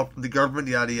need any help from the government,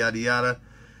 yada yada yada,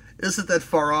 isn't that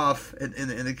far off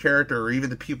in the character or even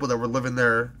the people that were living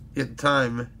there at the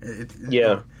time.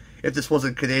 If this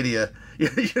wasn't Canada,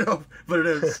 but it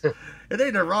is. And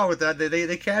ain't nothing wrong with that.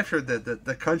 They captured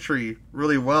the country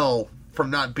really well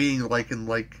from not being like in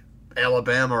like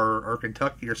Alabama or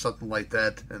Kentucky or something like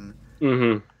that. And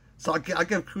so I'll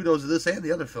give kudos to this and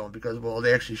the other film because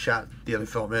they actually shot the other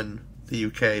film in the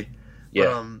UK.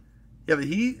 Yeah. But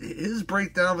his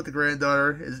breakdown with the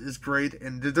granddaughter is great,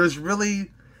 and there's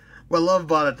really what I love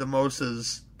about it the most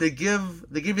is they give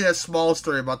you that small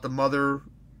story about the mother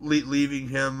leaving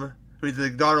him. I mean, the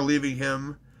daughter leaving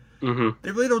him.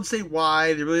 They really don't say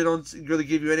why. They really don't really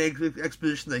give you any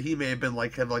exposition that he may have been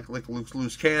like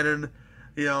loose cannon.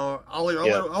 All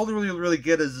they really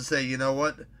get is to say, you know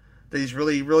what, that he's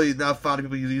really not fond of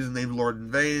people using the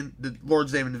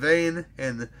Lord's name in vain,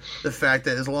 and the fact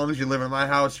that as long as you live in my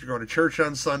house, you're going to church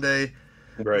on Sunday.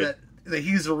 Right. That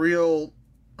he's a real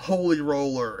holy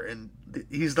roller, and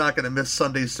he's not going to miss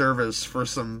Sunday service for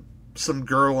some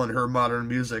girl and her modern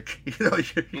music.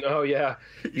 Oh yeah,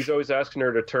 he's always asking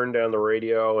her to turn down the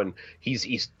radio, and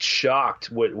he's shocked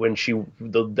when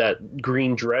that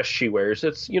green dress she wears.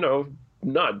 It's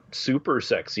not super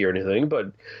sexy or anything,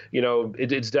 but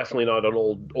it's definitely not an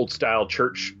old style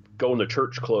church going to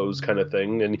church clothes kind of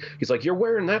thing. And he's like, "You're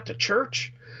wearing that to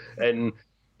church?" And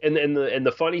And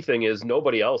the funny thing is,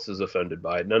 nobody else is offended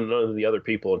by it. None of the other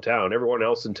people in town. Everyone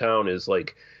else in town is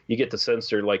like, you get the sense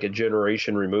they're like a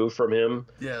generation removed from him.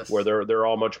 Yes. Where they're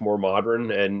all much more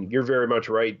modern. And you're very much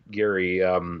right, Gary.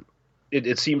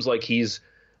 It seems like he's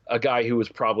a guy who was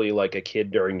probably like a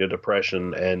kid during the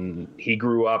Depression, and he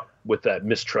grew up with that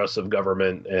mistrust of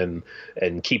government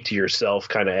and keep to yourself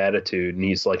kind of attitude. And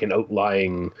he's like an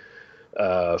outlying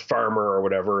farmer or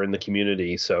whatever in the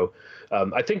community. So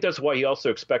I think that's why he also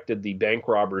expected the bank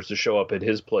robbers to show up at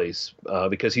his place,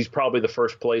 because he's probably the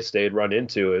first place they had run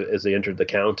into as they entered the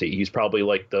county. He's probably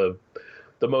like the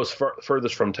most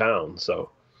furthest from town.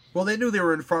 So. Well, they knew they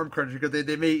were in farm country because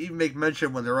they may even make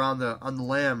mention when they're on the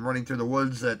line running through the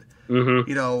woods that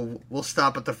we'll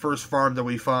stop at the first farm that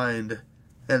we find,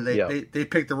 and they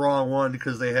picked the wrong one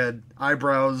because they had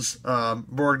eyebrows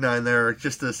Borgnine there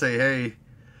just to say, hey,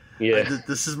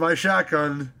 this is my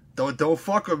shotgun. Don't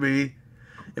fuck with me.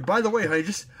 And by the way,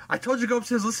 I told you to go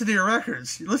upstairs, listen to your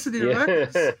records. Listen to your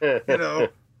records.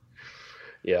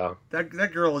 Yeah.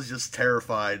 That girl is just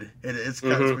terrified, and it's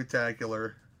kind of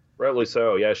spectacular. Rightly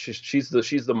so. Yeah, she's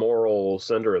the moral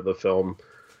center of the film.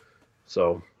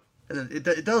 So, and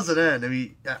it doesn't end. I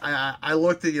mean, I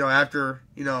looked at after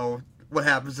what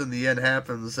happens in the end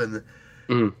happens, and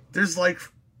there's like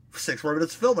 6 more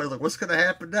minutes of film. I'm like, what's going to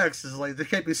happen next? Is like there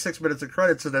can't be 6 minutes of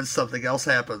credits and then something else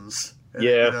happens. And,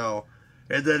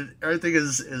 and then everything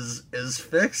is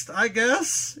fixed, I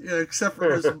guess, except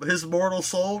for his mortal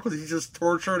soul because he's just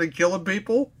torturing and killing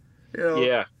people.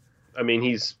 Yeah, I mean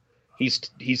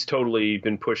He's totally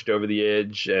been pushed over the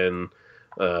edge, and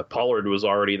Pollard was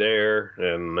already there,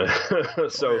 and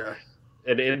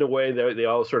and in a way they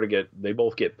all sort of they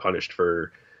both get punished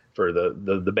for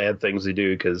the bad things they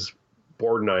do, because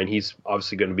Borgnine, he's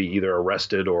obviously going to be either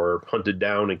arrested or hunted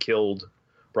down and killed,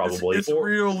 probably. It's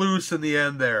real loose in the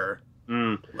end there.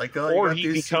 Or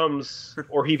he becomes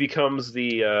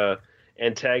the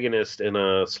antagonist in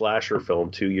a slasher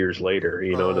film 2 years later,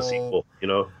 in a sequel.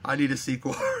 I need a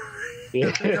sequel.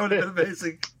 That would have been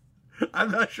amazing.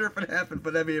 I'm not sure if it happened,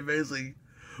 but that'd be amazing.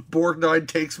 Borgnine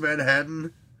takes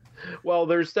Manhattan. Well,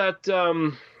 there's that.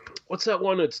 What's that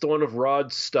one? It's the one of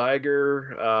Rod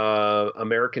Steiger,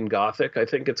 American Gothic, I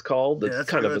think it's called. It's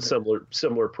kind of a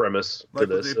similar premise to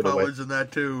this. Michael J. Pollard's in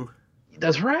that too.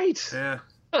 That's right. Yeah.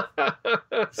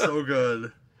 So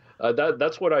good.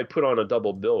 That's what I'd put on a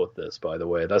double bill with this, by the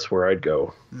way. That's where I'd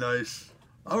go. Nice.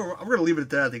 Oh, I'm going to leave it at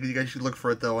that. I think you guys should look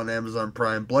for it, though, on Amazon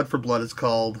Prime. Blood for Blood it's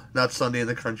called. Not Sunday in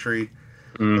the Country.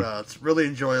 It's really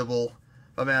enjoyable.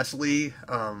 I'm asked Lee,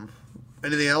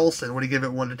 anything else? And what do you give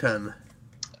it 1 to 10?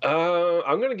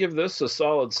 I'm going to give this a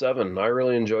solid 7. I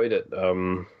really enjoyed it.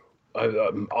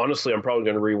 Honestly, I'm probably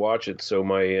going to rewatch it, so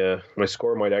my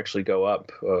score might actually go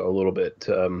up a little bit.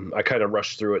 I kind of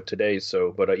rushed through it today,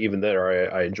 but even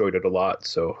there, I enjoyed it a lot.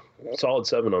 So, solid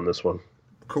 7 on this one.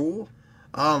 Cool.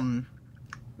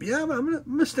 Yeah, I'm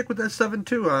gonna stick with that 7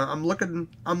 too. I'm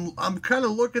kind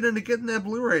of looking into getting that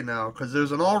Blu-ray now because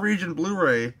there's an all-region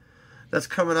Blu-ray that's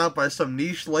coming out by some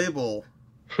niche label.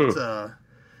 It's I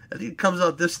think it comes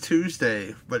out this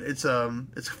Tuesday, but it's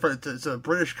a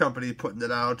British company putting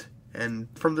it out. And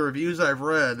from the reviews I've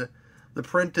read, the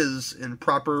print is in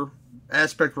proper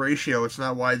aspect ratio. It's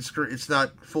not widescreen. It's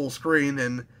not full screen,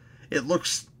 and it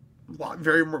looks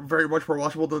very very much more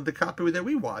watchable than the copy that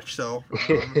we watch. So.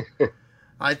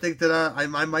 I think that I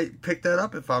might pick that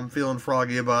up if I'm feeling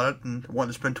froggy about it and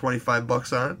want to spend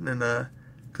 $25 on it, and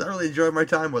because I really enjoyed my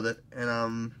time with it,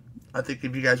 and I think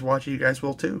if you guys watch it, you guys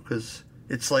will too, because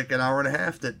it's like an hour and a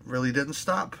half that really didn't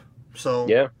stop.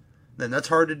 So then that's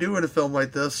hard to do in a film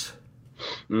like this.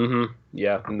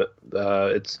 Yeah,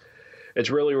 it's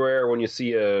really rare when you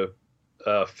see a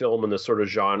film in this sort of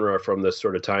genre from this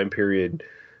sort of time period.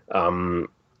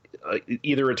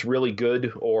 Either it's really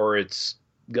good or it's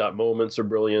got moments of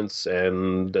brilliance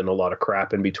and then a lot of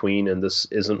crap in between, and this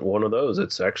isn't one of those.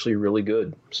 It's actually really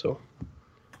good. So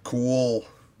cool.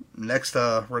 Next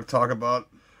we're going to talk about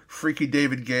Freaky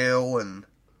David Gale and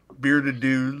Bearded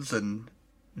Dudes and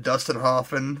Dustin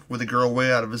Hoffman with a girl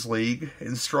way out of his league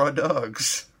and Straw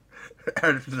Dogs.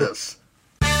 After this.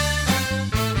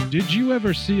 Did you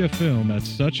ever see a film at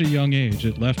such a young age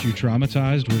it left you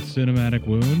traumatized with cinematic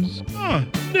wounds?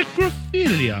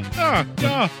 Necrophilia.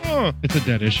 It's a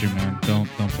dead issue, man. Don't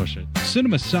push it.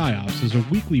 Cinema Psyops is a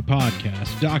weekly podcast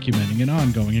documenting an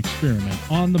ongoing experiment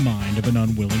on the mind of an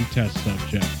unwilling test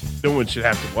subject. No one should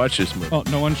have to watch this movie. Oh,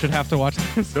 no one should have to watch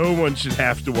this? No one should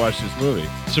have to watch this movie.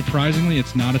 Surprisingly,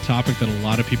 it's not a topic that a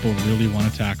lot of people really want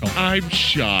to tackle. I'm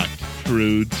shocked,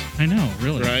 prudes. I know,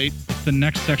 really. Right? It's the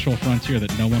next sexual frontier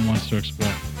that no one wants to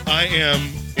explore. I am,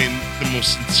 in the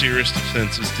most sincerest of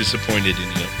senses, disappointed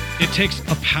in you. It takes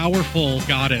a powerful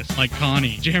goddess like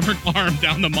Connie, jam her arm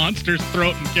down the monster's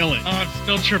throat and kill it. Oh, I'm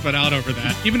still tripping out over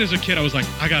that. Even as a kid, I was like,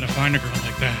 I gotta find a girl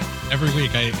like that. Every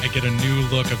week, I get a new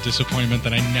look of disappointment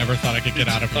that I never thought I could get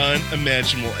out of.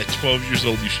 Unimaginable. At 12 years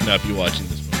old, you should not be watching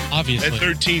this movie. Obviously. At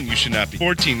 13, you should not be.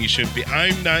 14, you shouldn't be.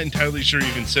 I'm not entirely sure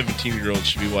even 17-year-olds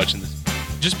should be watching this.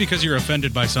 Just because you're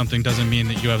offended by something doesn't mean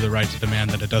that you have the right to demand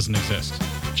that it doesn't exist.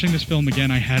 Watching this film again,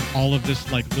 I had all of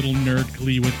this like little nerd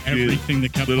glee with everything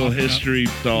that kept little popping history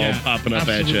up. doll popping up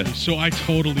absolutely. at you. So I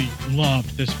totally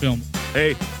loved this film.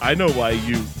 Hey, I know why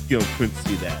you couldn't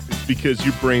see that. It's because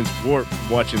your brain's warped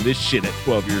watching this shit at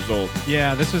 12 years old.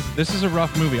 Yeah, this is a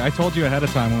rough movie. I told you ahead of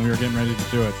time when we were getting ready to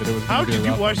do it that it was. How could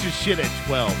you watch this shit at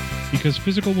 12? Because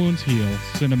physical wounds heal,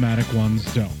 cinematic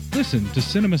ones don't. Listen to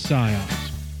Cinema Psyops.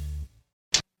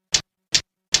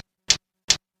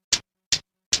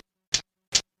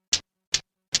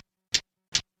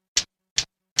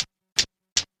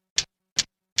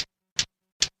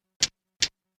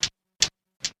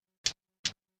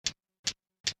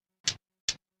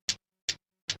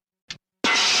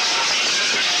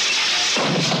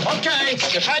 Okay,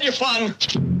 you've had your fun.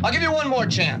 I'll give you one more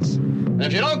chance. And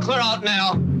if you don't clear out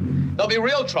now, there'll be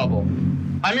real trouble.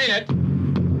 I mean it.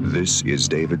 This is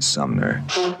David Sumner.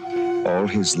 All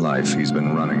his life he's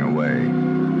been running away,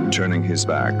 turning his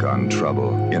back on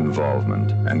trouble,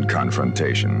 involvement, and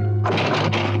confrontation.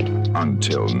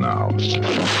 Until now. There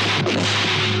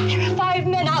are 5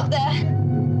 men out there.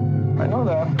 I know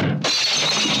that.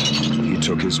 He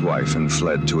took his wife and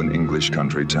fled to an English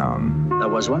country town. There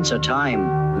was once a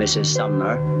time, Mrs.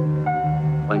 Sumner,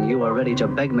 when you were ready to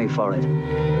beg me for it.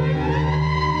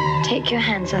 Take your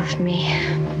hands off me.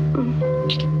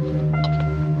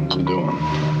 What's he doing?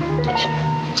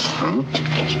 Huh?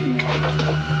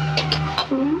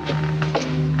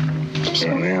 It's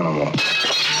an animal.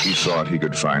 He thought he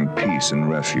could find peace and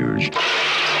refuge.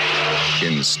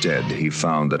 Instead, he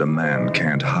found that a man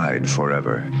can't hide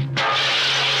forever.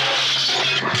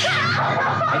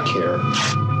 I care.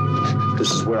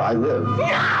 This is where I live.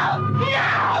 I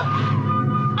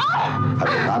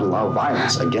will not allow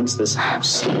violence against this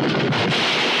house.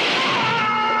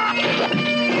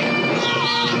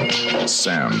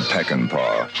 Sam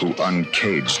Peckinpah, who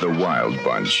uncaged the Wild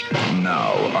Bunch,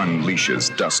 now unleashes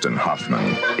Dustin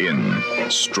Hoffman in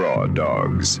Straw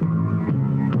Dogs.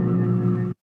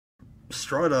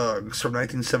 Straw Dogs from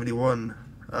 1971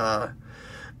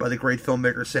 by the great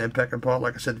filmmaker Sam Peckinpah.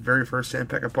 Like I said, the very first Sam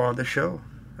Peckinpah on this show.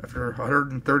 After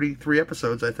 133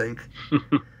 episodes, I think.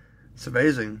 It's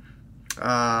amazing.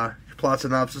 Plot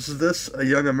synopsis is this. A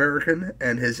young American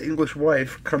and his English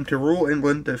wife come to rural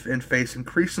England and face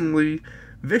increasingly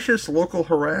vicious local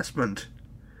harassment.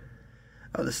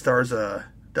 This stars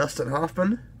Dustin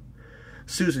Hoffman,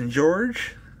 Susan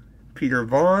George, Peter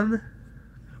Vaughan.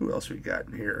 Who else we got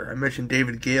in here? I mentioned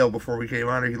David Gale before we came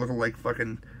on here. He looked like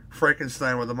fucking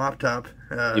Frankenstein with a mop top.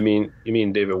 You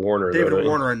mean David Warner? David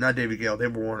Warner, not David Gale.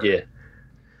 David Warner. Yeah.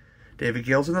 David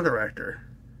Gale's another actor.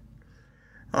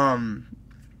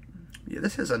 Yeah,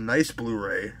 this is a nice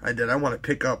Blu-ray. I want to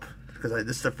pick up because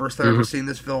this is the first time I've ever seen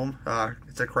this film.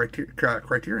 It's a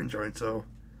Criterion joint, so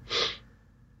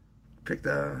picked.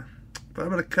 But I'm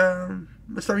gonna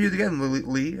start with you again,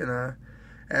 Lee, and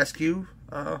ask you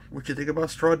what you think about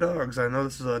Straw Dogs. I know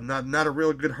this is not a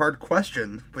real good hard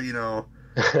question, but you know.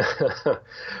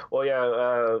 Well,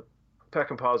 yeah,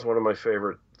 Peckinpah is one of my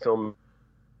favorite filmmakers.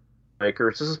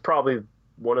 This is probably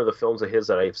one of the films of his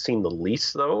that I've seen the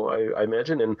least, though, I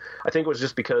imagine. And I think it was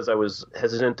just because I was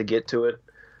hesitant to get to it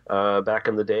back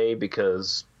in the day,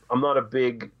 because I'm not a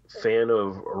big fan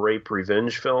of rape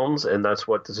revenge films, and that's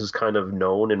what this is kind of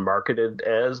known and marketed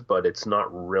as, but it's not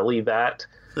really that.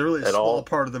 It's a really small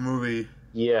part of the movie.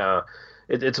 Yeah.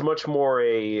 It's much more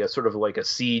a sort of like a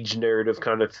siege narrative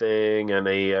kind of thing, and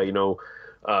a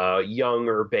young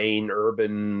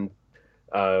urban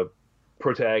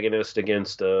protagonist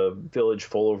against a village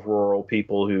full of rural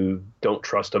people who don't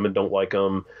trust him and don't like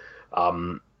him.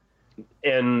 And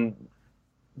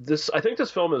I think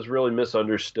this film is really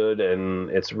misunderstood, and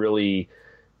it's really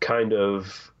kind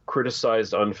of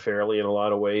criticized unfairly in a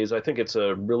lot of ways. I think it's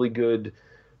a really good,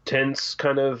 tense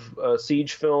kind of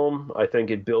siege film. I think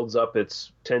it builds up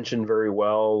its tension very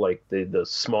well, like the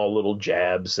small little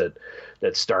jabs that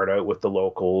start out with the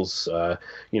locals,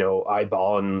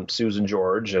 eyeballing Susan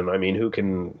George, and I mean, you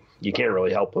can't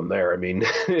really help them there. I mean,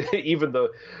 even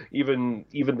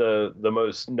the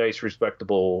most nice,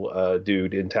 respectable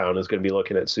dude in town is going to be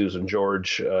looking at Susan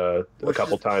George a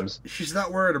couple times. She's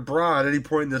not wearing a bra at any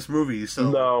point in this movie, so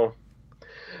no.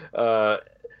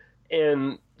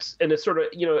 And it sort of,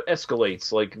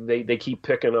 escalates. Like they keep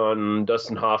picking on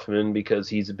Dustin Hoffman because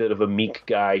he's a bit of a meek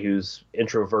guy who's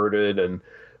introverted and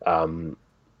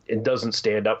doesn't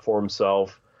stand up for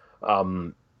himself.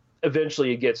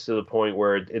 Eventually it gets to the point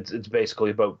where it's basically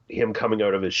about him coming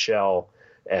out of his shell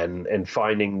and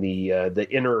finding the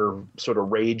inner sort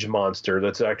of rage monster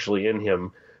that's actually in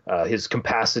him, his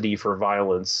capacity for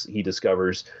violence, he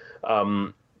discovers.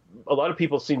 A lot of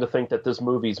people seem to think that this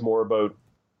movie's more about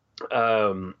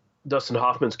Dustin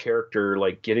Hoffman's character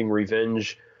like getting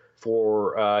revenge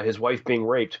for his wife being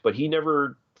raped, but he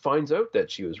never finds out that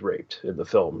she was raped in the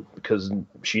film because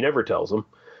she never tells him.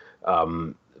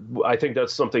 I think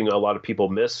that's something a lot of people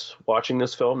miss watching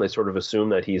this film. They sort of assume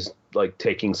that he's like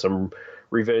taking some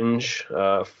revenge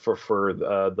for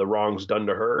the wrongs done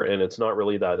to her, and it's not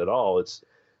really that at all.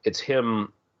 It's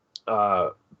him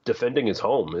defending his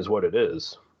home is what it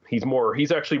is.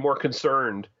 He's actually more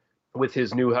concerned with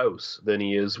his new house than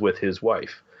he is with his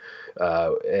wife,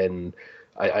 and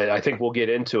I think we'll get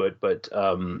into it, but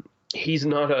he's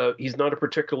not a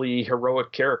particularly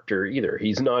heroic character either.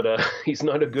 He's not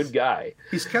a good guy.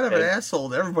 He's kind of an asshole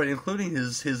to everybody, including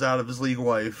his out of his league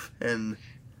wife. And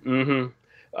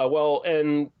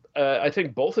I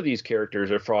think both of these characters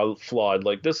are flawed.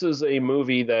 Like, this is a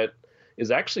movie that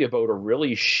is actually about a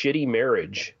really shitty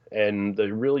marriage and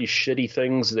the really shitty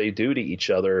things they do to each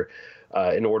other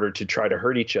in order to try to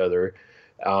hurt each other.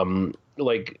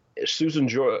 Like Susan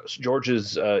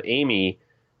George's Amy.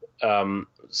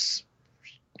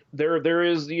 There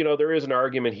is an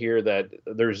argument here that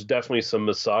there's definitely some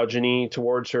misogyny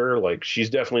towards her. Like, she's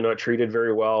definitely not treated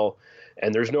very well,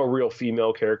 and there's no real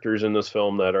female characters in this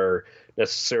film that are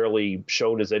necessarily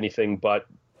shown as anything but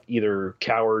either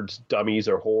cowards, dummies,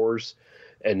 or whores.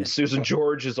 And Susan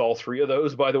George is all three of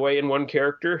those, by the way, in one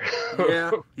character.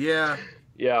 Yeah.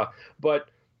 But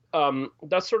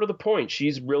that's sort of the point.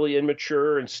 She's really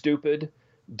immature and stupid.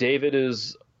 David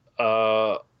is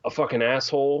a fucking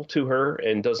asshole to her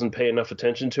and doesn't pay enough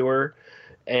attention to her.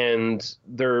 And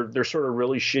their sort of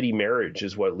really shitty marriage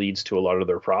is what leads to a lot of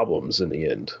their problems in the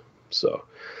end. So,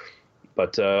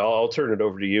 but I'll turn it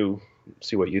over to you,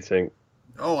 see what you think.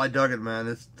 Oh, I dug it, man.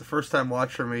 It's the first time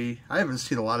watch for me. I haven't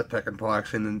seen a lot of Peckinpah,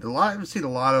 actually, and I haven't seen a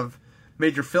lot of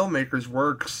major filmmakers'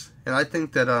 works, and I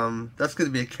think that that's going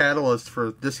to be a catalyst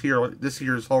for this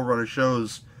year's whole run of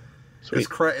shows. It's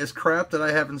crap that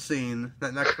I haven't seen.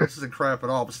 This isn't crap at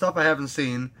all, but stuff I haven't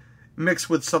seen mixed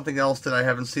with something else that I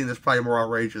haven't seen that's probably more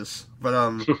outrageous. But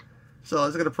so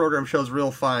it's going to program shows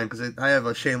real fine because I have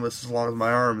a Shameless as long as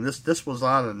my arm, and this was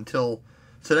on until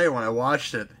today when I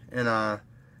watched it, and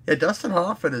yeah, Dustin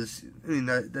Hoffman is. I mean,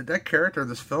 that character in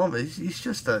this film, he's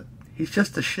just a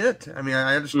shit. I mean,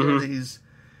 I understand that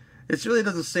it really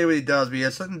doesn't say what he does, but he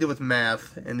has something to do with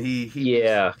math, and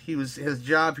he was his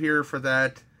job here for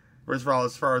that. As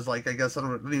far as like, I guess I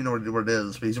don't even know what it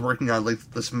is, but he's working on like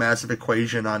this massive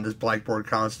equation on this blackboard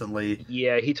constantly.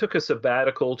 Yeah, he took a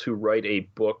sabbatical to write a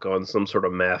book on some sort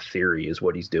of math theory, is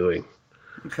what he's doing.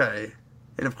 Okay,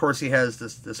 and of course he has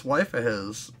this wife of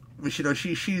his, which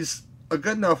she's a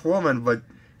good enough woman, but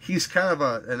he's kind of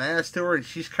an ass to her, and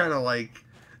she's kind of like,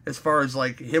 as far as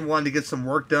like him wanting to get some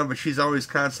work done, but she's always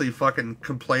constantly fucking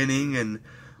complaining and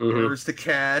where's the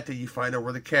cat, and you find out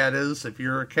where the cat is. If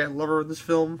you're a cat lover in this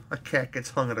film, a cat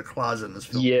gets hung in a closet in this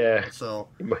film. Yeah, so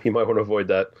you might want to avoid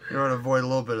that. You want to avoid a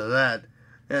little bit of that,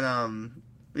 and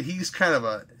she's kind of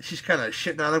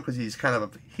shitting on him because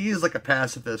he is like a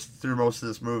pacifist through most of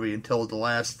this movie until the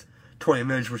last 20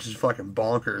 minutes, which is fucking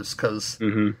bonkers because.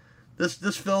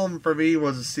 This film, for me,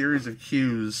 was a series of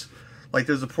cues. Like,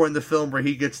 there's a point in the film where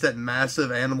he gets that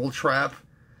massive animal trap.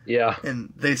 Yeah.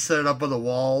 And they set it up on the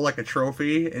wall like a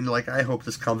trophy. And, like, I hope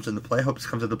this comes into play. I hope this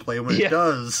comes into play. When it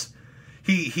does,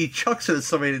 he chucks it at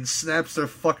somebody and snaps their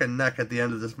fucking neck at the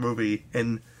end of this movie.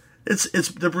 And it's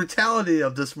the brutality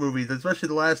of this movie, especially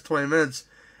the last 20 minutes.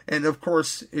 And, of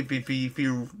course, if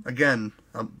you again,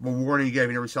 a warning again, if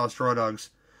you never saw Straw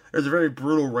Dogs, there's a very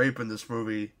brutal rape in this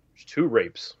movie.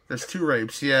 There's two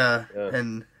rapes, yeah.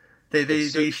 And they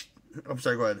I'm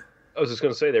sorry, go ahead. I was just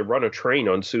going to say, they run a train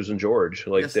on Susan George.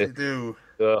 Like, yes, they do.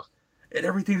 And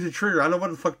everything's a trigger. I don't know what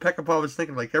the fuck Peckinpah was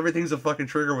thinking. Like, everything's a fucking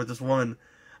trigger with this woman.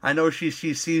 I know she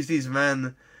sees these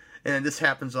men, and this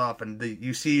happens often.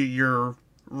 You see your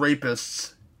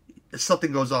rapists,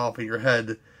 something goes off in your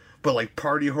head, but, like,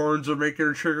 party horns are making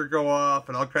her trigger go off,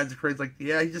 and all kinds of crazy. Like,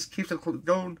 yeah, he just keeps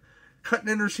going, cutting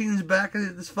in her scenes back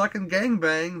into this fucking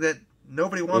gangbang that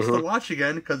nobody wants to watch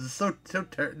again because it's so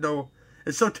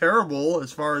terrible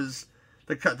as far as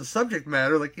the subject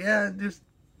matter. Like, yeah, just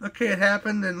okay, it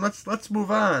happened, and let's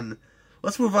move on.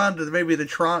 Let's move on to maybe the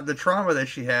trauma that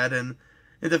she had, and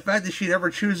And the fact that she never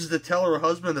chooses to tell her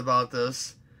husband about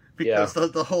this, because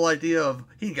the whole idea of,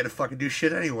 he ain't gonna fucking do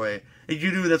shit anyway. And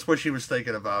you knew that's what she was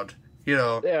thinking about, you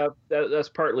know? Yeah, that's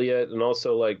partly it. And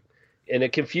also, like, and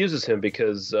it confuses him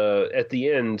because at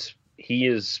the end, he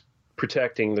is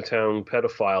protecting the town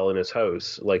pedophile in his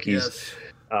house. Like, he's...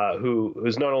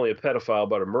 who's not only a pedophile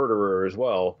but a murderer as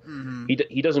well. Mm-hmm.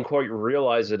 He doesn't quite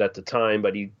realize it at the time,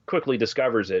 but he quickly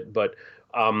discovers it. But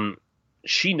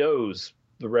she knows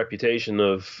the reputation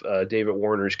of David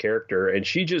Warner's character, and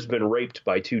she just been raped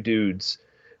by two dudes.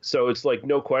 So it's like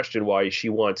no question why she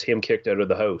wants him kicked out of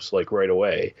the house, like, right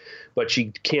away. But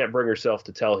she can't bring herself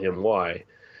to tell him why.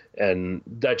 And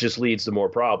that just leads to more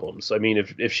problems. I mean,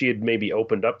 if she had maybe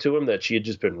opened up to him that she had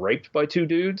just been raped by two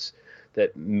dudes,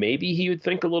 that maybe he would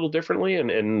think a little differently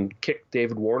and kick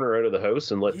David Warner out of the house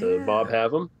and let the mob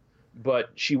have him. But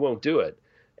she won't do it.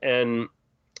 And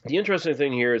the interesting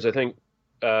thing here is I think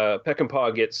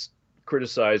Peckinpah gets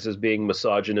criticized as being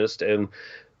misogynist, and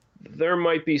there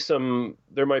might be some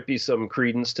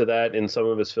credence to that in some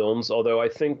of his films, although I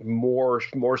think more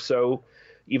so,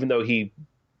 even though he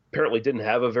apparently didn't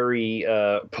have a very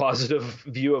positive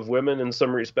view of women in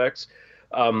some respects,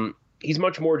 he's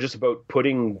much more just about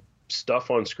putting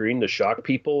stuff on screen to shock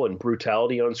people and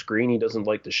brutality on screen. He doesn't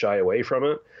like to shy away from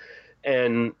it.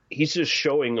 And he's just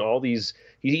showing all these,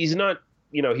 he's not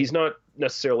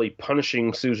necessarily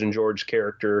punishing Susan George's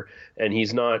character, and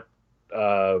he's not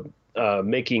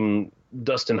making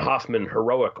Dustin Hoffman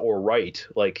heroic or right.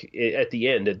 Like, at the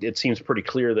end, it seems pretty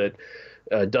clear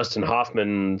that Dustin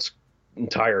Hoffman's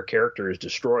entire character is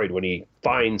destroyed when he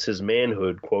finds his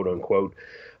manhood, quote unquote.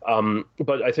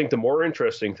 But I think the more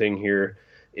interesting thing here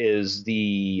is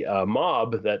the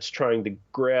mob that's trying to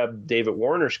grab David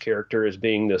Warner's character as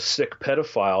being the sick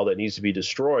pedophile that needs to be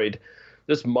destroyed.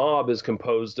 This mob is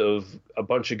composed of a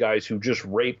bunch of guys who just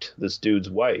raped this dude's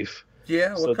wife. Yeah,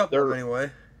 well, so a couple of them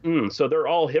anyway. So they're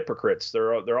all hypocrites.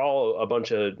 They're all a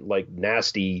bunch of, like,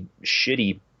 nasty,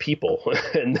 shitty people,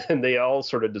 and they all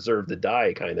sort of deserve to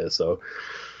die, kind of. So.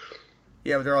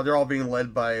 Yeah, but they're all being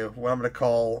led by what I'm going to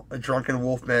call a drunken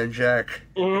Wolfman Jack.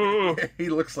 He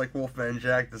looks like Wolfman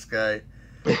Jack, this guy.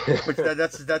 Which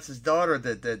that's his daughter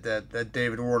that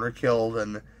David Warner killed,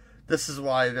 and this is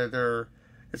why they're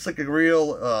it's like a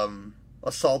real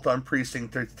assault on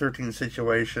Precinct 13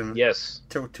 situation. Yes.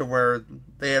 To where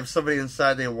they have somebody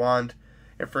inside they want,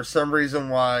 and for some reason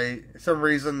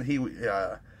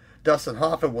Dustin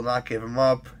Hoffman will not give him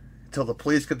up until the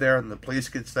police get there, and the police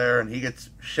gets there, and he gets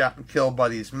shot and killed by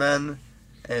these men,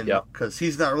 and because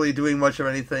he's not really doing much of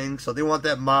anything, so they want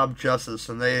that mob justice,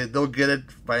 and they'll get it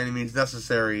by any means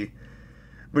necessary,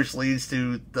 which leads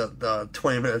to the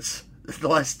 20 minutes, the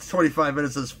last 25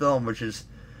 minutes of this film, which is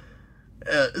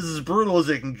as brutal as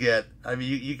it can get. I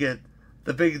mean, you get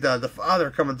the father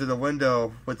coming through the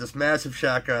window with this massive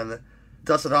shotgun.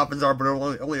 Dustin Hoffman's arm, but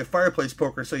only a fireplace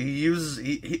poker, so he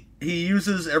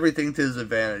uses everything to his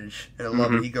advantage. And I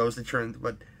love it. He goes to turn,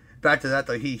 but back to that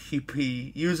though,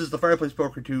 he uses the fireplace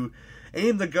poker to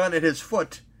aim the gun at his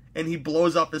foot, and he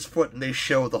blows up his foot, and they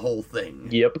show the whole thing.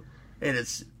 Yep. And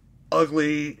it's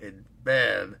ugly and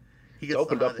bad. He gets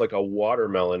opened up like a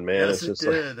watermelon, man. Yes, it's just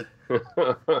did.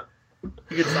 Like...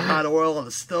 He gets the hot oil on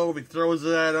the stove. He throws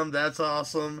it at him. That's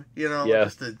awesome. You know,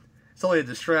 it's only a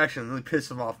distraction. It really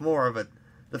pissed him off more, but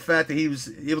the fact that he was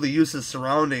able to use his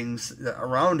surroundings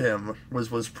around him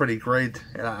was pretty great.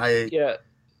 And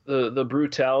the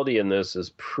brutality in this is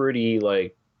pretty,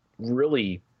 like,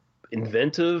 really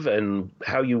inventive, and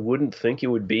how you wouldn't think it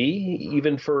would be,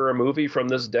 even for a movie from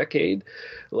this decade.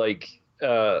 Like,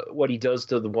 what he does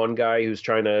to the one guy who's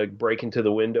trying to break into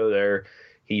the window there,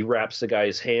 he wraps the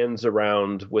guy's hands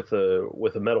around with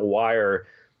a metal wire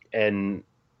and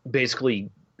basically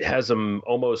has him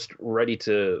almost ready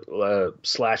to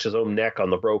slash his own neck on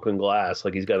the broken glass.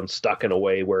 Like, he's got him stuck in a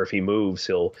way where if he moves,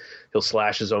 he'll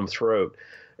slash his own throat.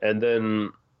 And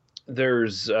then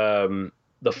there's the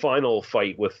final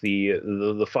fight with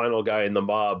the final guy in the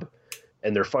mob,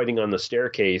 and they're fighting on the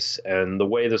staircase. And the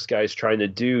way this guy's trying to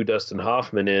do Dustin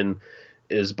Hoffman in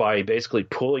is by basically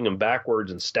pulling him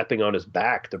backwards and stepping on his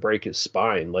back to break his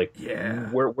spine. Like,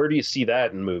 where do you see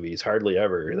that in movies? Hardly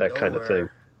ever. That kind of thing.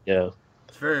 Yeah.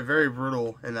 It's very, very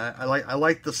brutal, and I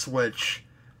like the switch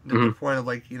to the point of,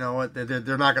 like, you know what,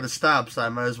 they're not going to stop, so I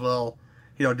might as well,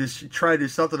 you know, just try to do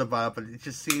something about it. But it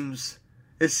just seems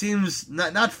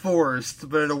not forced,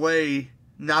 but in a way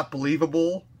not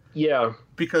believable. Yeah,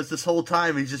 because this whole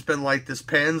time he's just been like this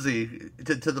pansy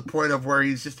to the point of where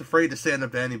he's just afraid to stand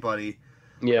up to anybody.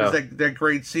 Yeah, there's that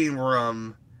great scene where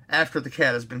after the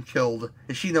cat has been killed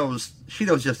and she knows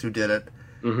just who did it.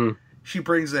 she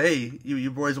brings hey, you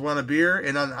boys want a beer?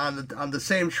 And on the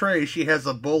same tray, she has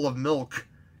a bowl of milk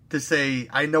to say,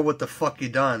 I know what the fuck you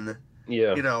done.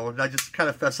 Yeah. You know, and I just kind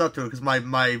of fess up to it because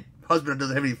my husband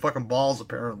doesn't have any fucking balls,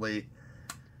 apparently.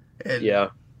 And yeah.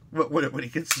 When he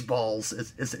gets his balls,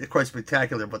 it's quite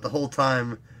spectacular. But the whole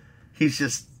time, he's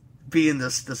just being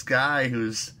this guy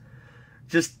who's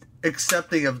just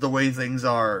accepting of the way things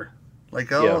are. Like,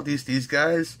 these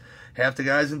guys, half the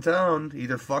guys in town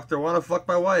either fucked or want to fuck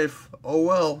my wife. Oh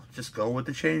well, just go with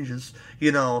the changes.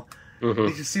 You know,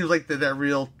 It just seems like that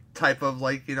real type of,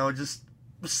 like, you know, just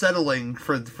settling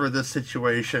for this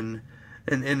situation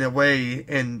in a way,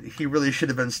 and he really should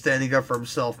have been standing up for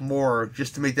himself more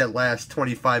just to make that last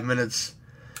 25 minutes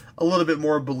a little bit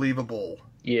more believable.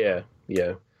 Yeah.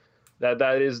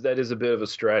 That is a bit of a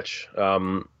stretch,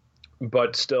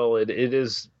 but still,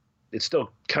 it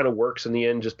still kind of works in the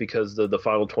end, just because the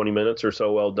final 20 minutes are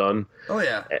so well done. Oh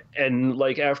yeah, and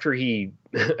like after he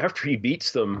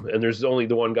beats them, and there's only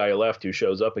the one guy left who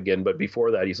shows up again, but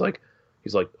before that, he's like,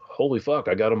 holy fuck,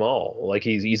 I got them all. Like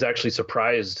he's actually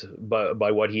surprised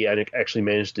by what he actually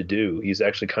managed to do. He's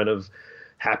actually kind of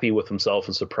happy with himself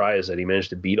and surprised that he managed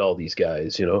to beat all these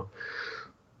guys, you know.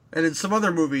 And in some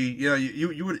other movie, you know,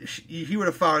 he would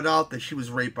have found out that she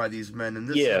was raped by these men, and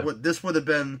this would have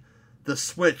been the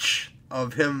switch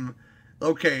of him.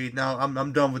 Okay, now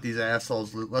I'm done with these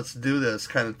assholes. Let's do this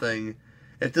kind of thing.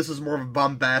 If this was more of a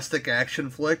bombastic action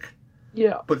flick,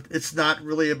 but it's not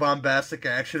really a bombastic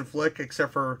action flick,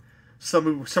 except for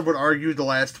some would argue the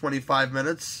last 25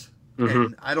 minutes,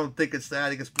 and I don't think it's that. I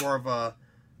think it's more of a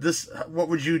what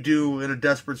would you do in a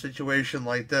desperate situation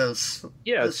like this?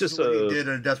 Yeah, this it's just what he did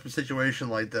in a desperate situation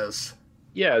like this.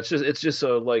 Yeah, it's just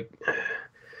a like.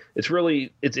 It's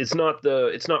really it's not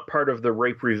part of the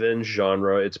rape revenge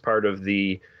genre. It's part of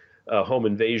the home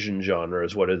invasion genre,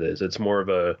 is what it is. It's more of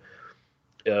a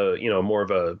more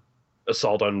of a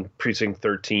assault on Precinct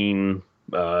 13.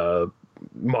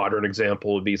 Modern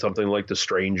example would be something like The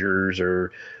Strangers,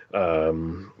 or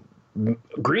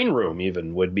Green Room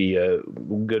even would be a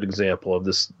good example of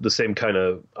the same kind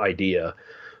of idea.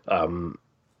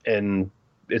 And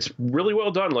it's really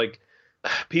well done. Like,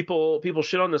 people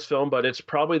shit on this film, but it's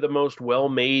probably the most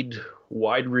well-made,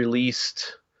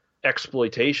 wide-released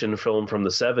exploitation film from the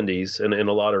 70s in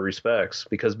a lot of respects,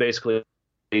 because basically,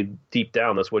 deep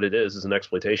down, that's what it is an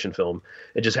exploitation film.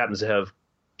 It just happens to have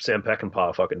Sam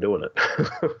Peckinpah fucking doing it.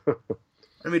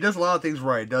 I mean, it does a lot of things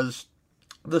right.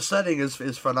 The setting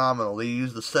is phenomenal. They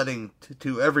use the setting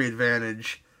to every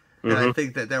advantage, and I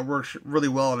think that works really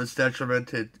well on its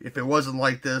detriment. If it wasn't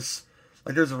like this,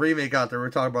 like there's a remake out there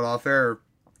we're talking about off air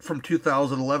from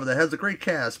 2011 that has a great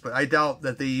cast, but I doubt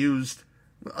that they used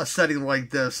a setting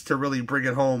like this to really bring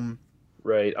it home.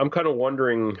 Right. I'm kind of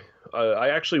wondering.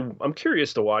 I'm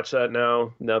curious to watch that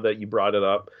now that you brought it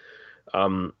up.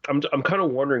 I'm kind of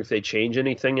wondering if they change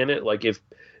anything in it, like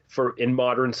in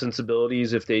modern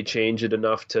sensibilities, if they change it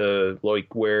enough to,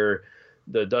 like, where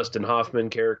the Dustin Hoffman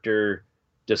character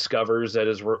discovers that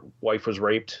his wife was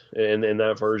raped in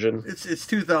that version. It's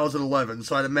 2011,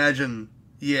 so I'd imagine,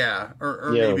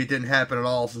 or maybe it didn't happen at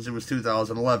all since it was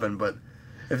 2011. But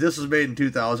if this was made in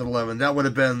 2011, that would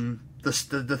have been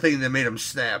the thing that made him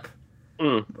snap.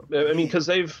 I mean, because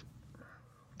they've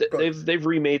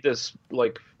remade this,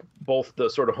 like, both the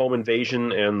sort of home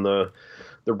invasion and the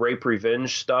rape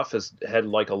revenge stuff has had,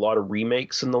 like, a lot of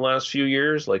remakes in the last few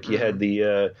years. Like, you had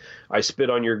the I'm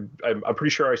pretty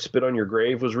sure I Spit on Your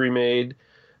Grave was remade.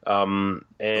 And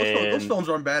those films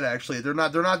aren't bad, actually. They're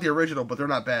not the original, but they're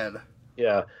not bad.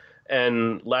 Yeah.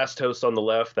 And Last House on the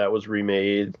Left, that was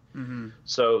remade.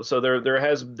 So there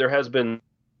has been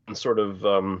sort of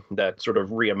that sort of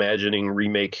reimagining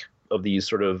remake of these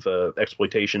sort of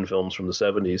exploitation films from the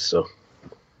 70s. So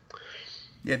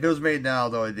yeah, if it was made now,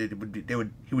 though, he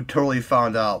would totally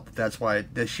found out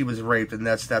that she was raped, and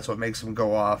that's what makes him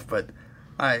go off. But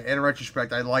in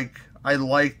retrospect, I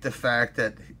like the fact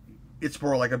that it's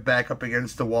more like a back up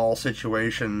against the wall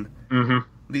situation.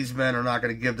 These men are not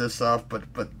going to give this up. But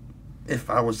if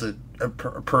I was a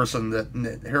person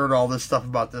that heard all this stuff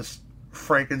about this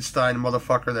Frankenstein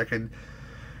motherfucker that could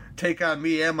take on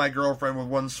me and my girlfriend with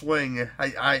one swing,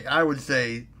 I would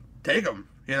say take him.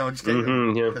 You know, just take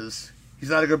him, because he's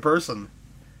not a good person.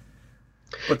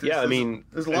 But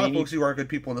there's a lot of folks who are good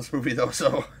people in this movie, though.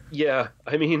 So yeah,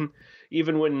 I mean,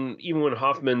 even when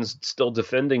Hoffman's still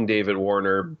defending David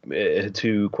Warner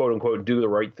to quote unquote do the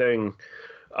right thing,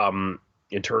 and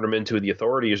turn him into the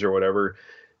authorities or whatever.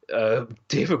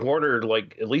 David Warner,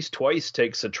 like, at least twice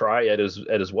takes a try at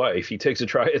his wife. He takes a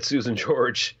try at Susan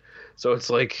George. So it's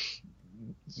like,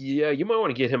 yeah, you might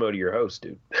want to get him out of your house,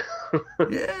 dude.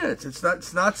 Yeah,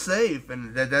 it's not safe,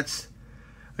 and that's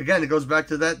again, it goes back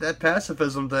to that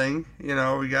pacifism thing. You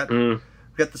know, we got the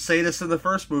sadist in the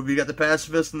first movie, you got the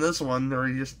pacifist in this one, or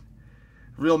you just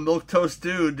real milquetoast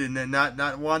dude, and then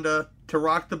not want to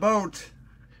rock the boat.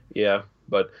 Yeah,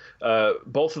 but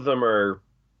both of them are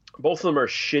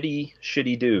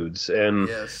shitty dudes, and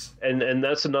yes. and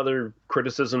that's another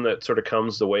criticism that sort of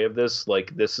comes the way of this.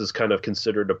 Like, this is kind of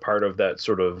considered a part of that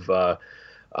sort of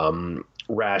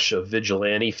rash of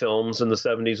vigilante films in the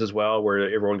 70s as well,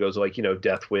 where everyone goes like, you know,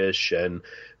 Death Wish and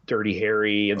Dirty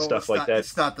Harry and stuff like that.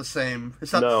 It's not the same.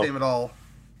 It's not the same at all.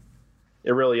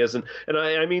 It really isn't. And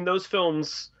I mean, those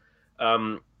films,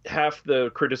 half the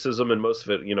criticism and most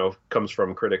of it, you know, comes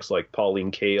from critics like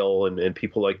Pauline Kael and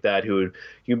people like that who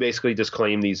basically just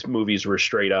claim these movies were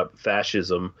straight up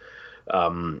fascism,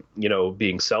 you know,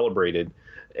 being celebrated.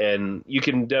 And you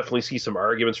can definitely see some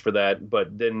arguments for that,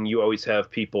 but then you always have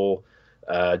people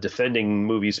defending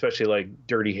movies, especially like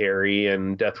Dirty Harry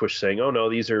and Death Wish, saying, "Oh no,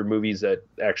 these are movies that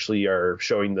actually are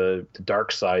showing the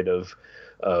dark side of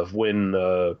when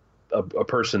a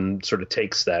person sort of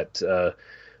takes that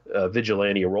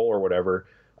vigilante role or whatever."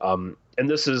 And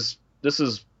this is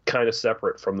kind of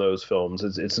separate from those films.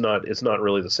 It's not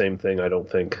really the same thing, I don't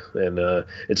think, and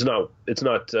it's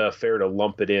not fair to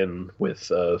lump it in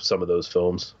with some of those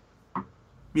films.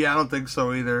 Yeah, I don't think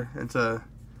so either.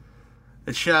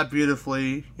 It's shot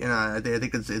beautifully. You know, I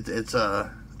think it's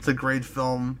a great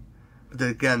film. But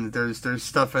again, there's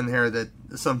stuff in here that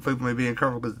some people may be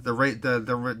uncomfortable with.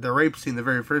 The rape scene, the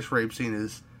very first rape scene,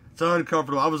 it's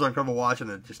uncomfortable. I was uncomfortable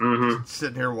watching it. Just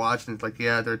sitting here watching it, like,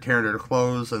 yeah, they're tearing their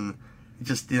clothes, and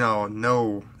just, you know,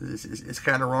 no, it's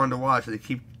kind of wrong to watch. They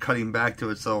keep cutting back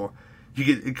to it, so you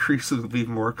get increasingly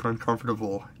more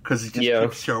uncomfortable because it just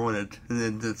keeps showing it, and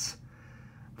then it's.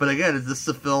 But again, this is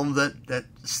a film that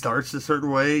starts a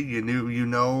certain way. You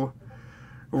know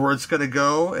where it's going to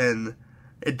go, and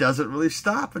it doesn't really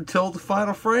stop until the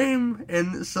final frame.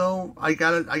 And so I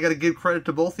gotta give credit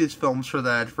to both these films for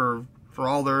that, for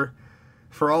all their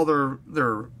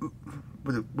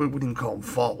what do you call them,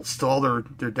 faults, to all their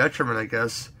detriment, I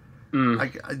guess.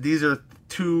 These are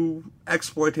two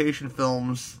exploitation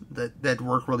films that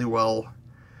work really well.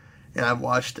 And I've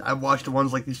watched the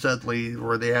ones like you said, Lee,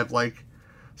 where they have like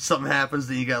something happens,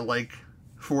 then you got like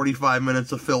 45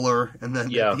 minutes of filler, and then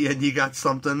at the end you got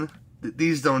something.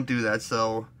 These don't do that,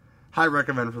 so high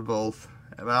recommend for both.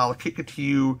 But I'll kick it to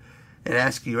you and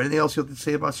ask you, anything else you have to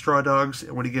say about Straw Dogs,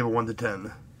 and what do you give it 1 to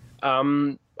 10?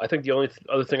 I think the only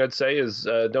other thing I'd say is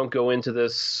don't go into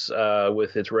this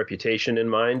with its reputation in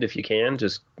mind. If you can,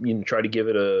 just try to give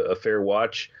it a fair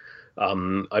watch.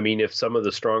 I mean, if some of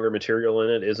the stronger material in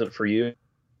it isn't for you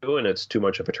and it's too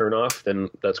much of a turnoff, then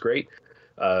that's great.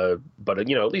 But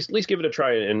you know, at least give it a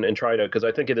try and try to, because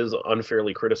I think it is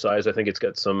unfairly criticized. I think it's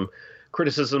got some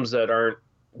criticisms that aren't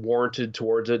warranted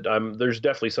towards it. There's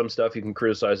definitely some stuff you can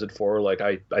criticize it for. Like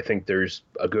I think there's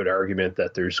a good argument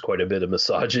that there's quite a bit of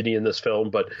misogyny in this film,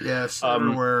 but yes,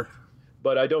 everywhere.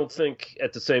 But I don't think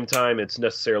at the same time it's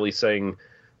necessarily saying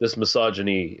this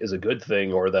misogyny is a good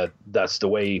thing or that's the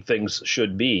way things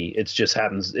should be. It just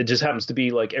happens to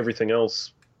be like everything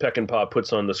else Peckinpah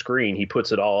puts on the screen. He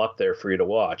puts it all up there for you to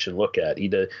watch and look at. He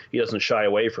doesn't shy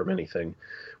away from anything,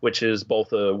 which is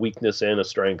both a weakness and a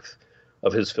strength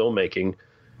of his filmmaking.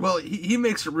 Well, he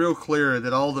makes it real clear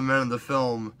that all the men in the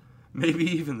film, maybe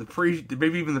even the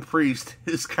priest,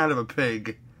 is kind of a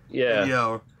pig. Yeah. And, you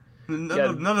know,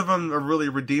 none of them are really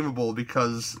redeemable,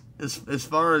 because as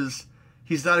far as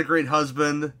he's not a great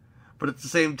husband, but at the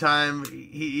same time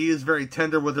he is very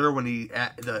tender with her when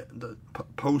the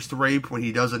post rape, when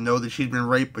he doesn't know that she's been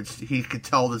raped, but he could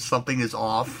tell that something is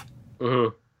off.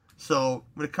 Mm-hmm. So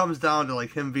when it comes down to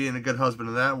like him being a good husband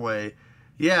in that way.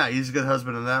 Yeah, he's a good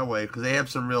husband in that way, because they have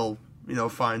some real,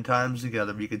 fine times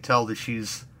together. But you can tell that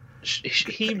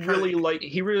he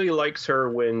really likes her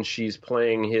when she's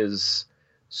playing his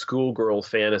schoolgirl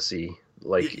fantasy.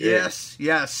 Like yes.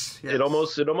 It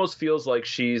almost feels like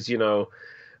she's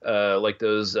like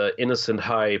those Innocent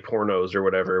High pornos or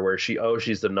whatever, where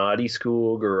she's the naughty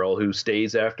schoolgirl who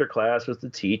stays after class with the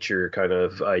teacher kind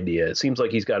of idea. It seems like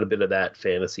he's got a bit of that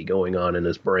fantasy going on in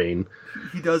his brain.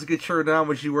 He does get turned down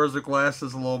when she wears the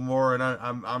glasses a little more, and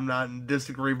I'm not in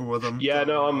disagreement with him. Yeah,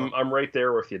 no, I'm right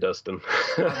there with you, Dustin.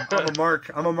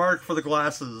 I'm a mark for the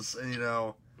glasses,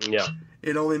 and yeah,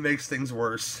 it only makes things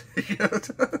worse.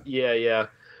 Yeah,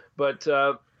 but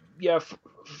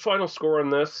final score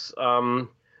on this.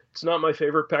 It's not my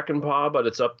favorite Peckinpah, but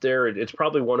it's up there. It's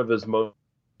probably one of his most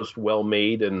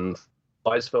well-made and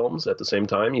wise films at the same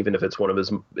time, even if it's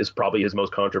probably his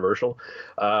most controversial.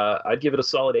 I'd give it a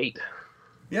solid 8.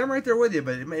 Yeah, I'm right there with you,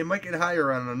 but it might get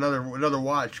higher on another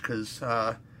watch because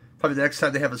probably the next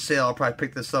time they have a sale, I'll probably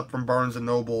pick this up from Barnes &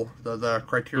 Noble, the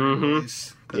Criterion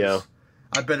release. Yeah.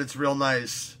 I bet it's real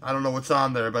nice. I don't know what's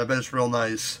on there, but I bet it's real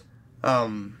nice.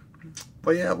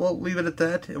 But yeah, we'll leave it at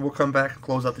that, and we'll come back and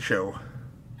close out the show.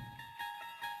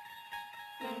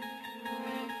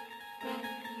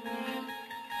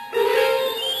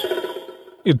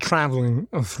 You're traveling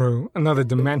through another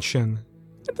dimension.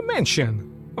 A dimension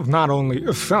of not only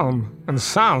film and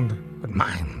sound, but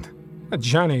mind. A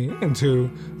journey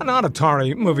into an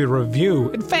auditory movie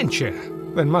review adventure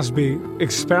that must be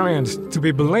experienced to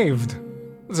be believed.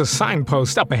 There's a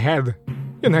signpost up ahead.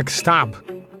 Your next stop,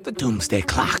 the Doomsday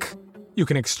Clock. You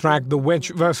can extract the Witch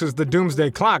vs. the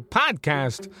Doomsday Clock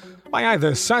podcast by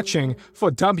either searching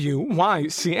for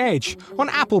WYCH on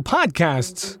Apple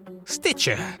Podcasts,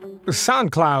 Stitcher,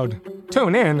 SoundCloud,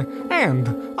 TuneIn, and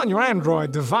on your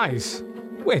Android device.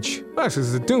 Witch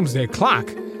vs. the Doomsday Clock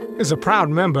is a proud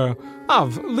member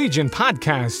of Legion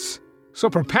Podcasts, so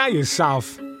prepare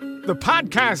yourself. The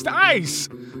podcast ice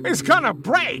is gonna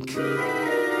break!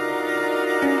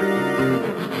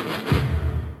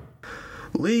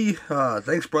 Lee,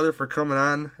 thanks, brother, for coming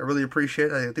on. I really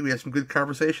appreciate it. I think we had some good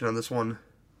conversation on this one.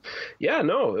 Yeah,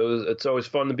 no, it's always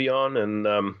fun to be on, and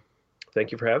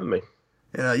thank you for having me.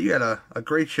 And you had a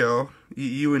great show.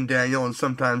 You and Daniel and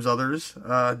sometimes others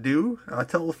do.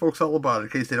 Tell the folks all about it in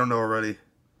case they don't know already.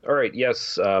 All right,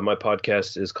 yes, my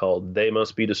podcast is called They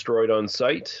Must Be Destroyed on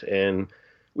Sight, and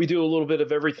we do a little bit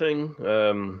of everything.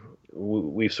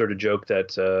 We've sort of joked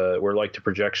that we're like the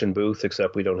projection booth,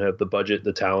 except we don't have the budget,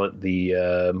 the talent,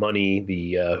 the money,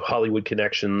 the Hollywood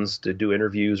connections to do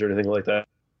interviews or anything like that.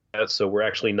 So we're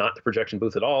actually not the projection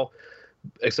booth at all,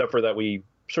 except for that we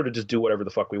sort of just do whatever the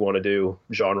fuck we want to do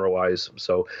genre-wise.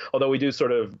 So although we do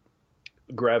sort of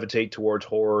gravitate towards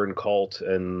horror and cult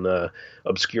and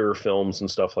obscure films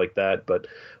and stuff like that, but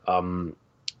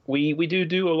we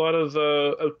do a lot of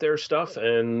out there stuff,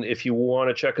 and if you want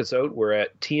to check us out, we're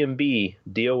at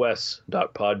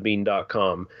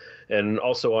tmbdos.podbean.com, and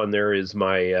also on there is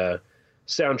my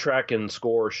soundtrack and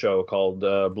score show called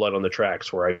Blood on the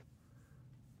Tracks, where I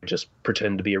just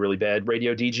pretend to be a really bad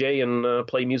radio DJ and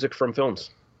play music from films.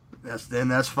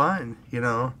 That's fine, you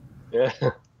know. Yeah.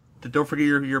 Don't forget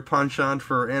your penchant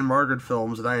for Anne Margaret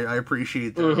films, and I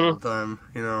appreciate that all the time,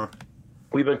 you know.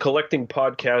 We've been collecting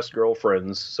podcast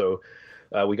girlfriends, so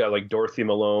we got like Dorothy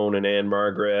Malone and Anne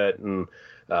Margaret, and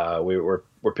we're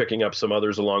picking up some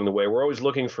others along the way. We're always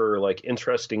looking for like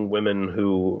interesting women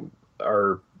who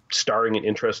are starring in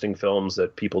interesting films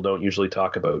that people don't usually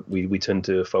talk about. We tend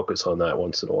to focus on that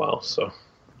once in a while. So.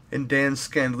 And Dan's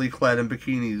scantily clad in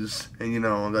bikinis, and you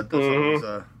know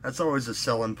that's always a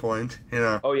selling point, you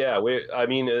know. Oh yeah, I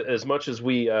mean, as much as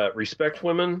we respect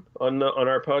women on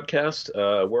our podcast,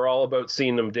 we're all about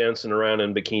seeing them dancing around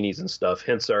in bikinis and stuff.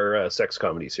 Hence our sex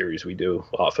comedy series we do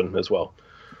often as well.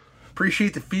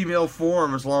 Appreciate the female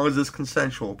form as long as it's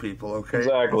consensual, people. Okay.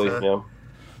 Exactly. Yeah.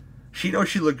 She knows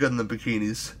she looked good in the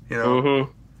bikinis, you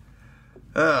know.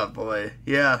 Oh boy,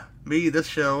 yeah. Me, this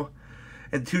show.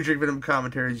 And 2 Drink Venom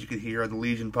commentaries you can hear on the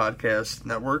Legion Podcast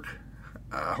Network.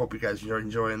 I hope you guys are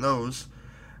enjoying those.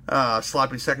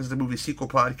 Sloppy Seconds, the movie sequel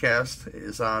podcast,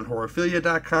 is on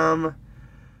Horrorphilia.com.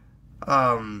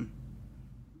 Not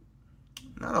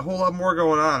a whole lot more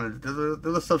going on. The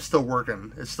other stuff's still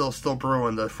working. It's still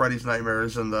brewing. The Freddy's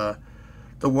Nightmares and the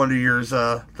Wonder Years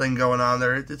thing going on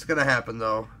there. It's going to happen,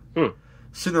 though.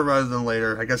 Sooner rather than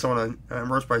later. I guess I want to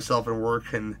immerse myself in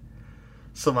work and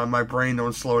so my brain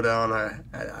don't slow down. I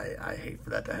hate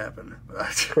for that to happen.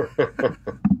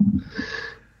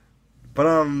 But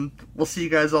we'll see you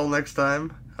guys all next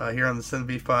time here on the Sin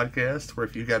Beef Podcast, where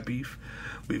if you got beef,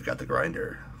 we've got the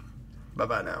grinder.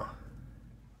 Bye-bye now.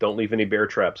 Don't leave any bear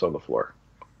traps on the floor.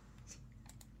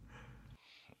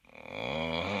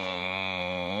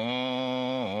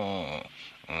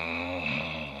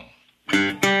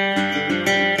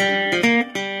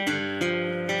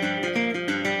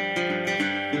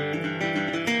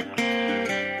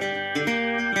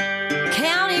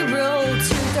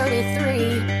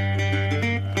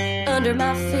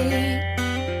 My feet,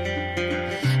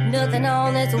 nothing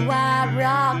on this white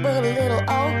rock but a little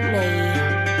old me.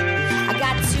 I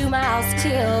got 2 miles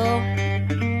till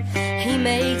he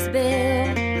makes Bill,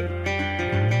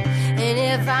 and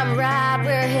if I'm right,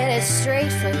 we're headed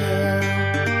straight for hell.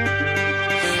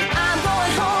 I'm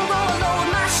going home, gonna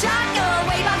load my shotgun,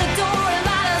 wait by the door and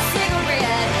light a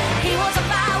cigarette. He wants a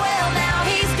fire, well now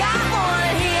he's got one,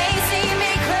 and he ain't seen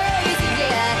me crazy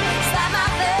yet. Slapped my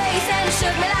face and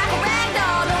shook me like a rat.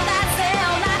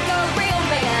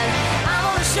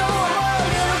 Show 'em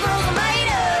what little girls are made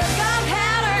of.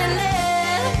 Gunpowder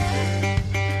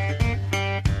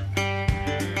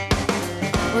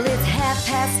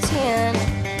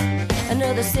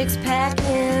six-pack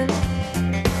in.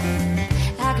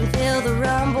 I can feel the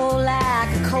rumble like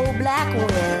a cold black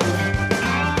wind.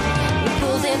 It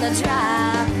pulls in the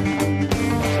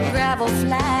drive, gravel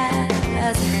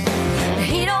flies.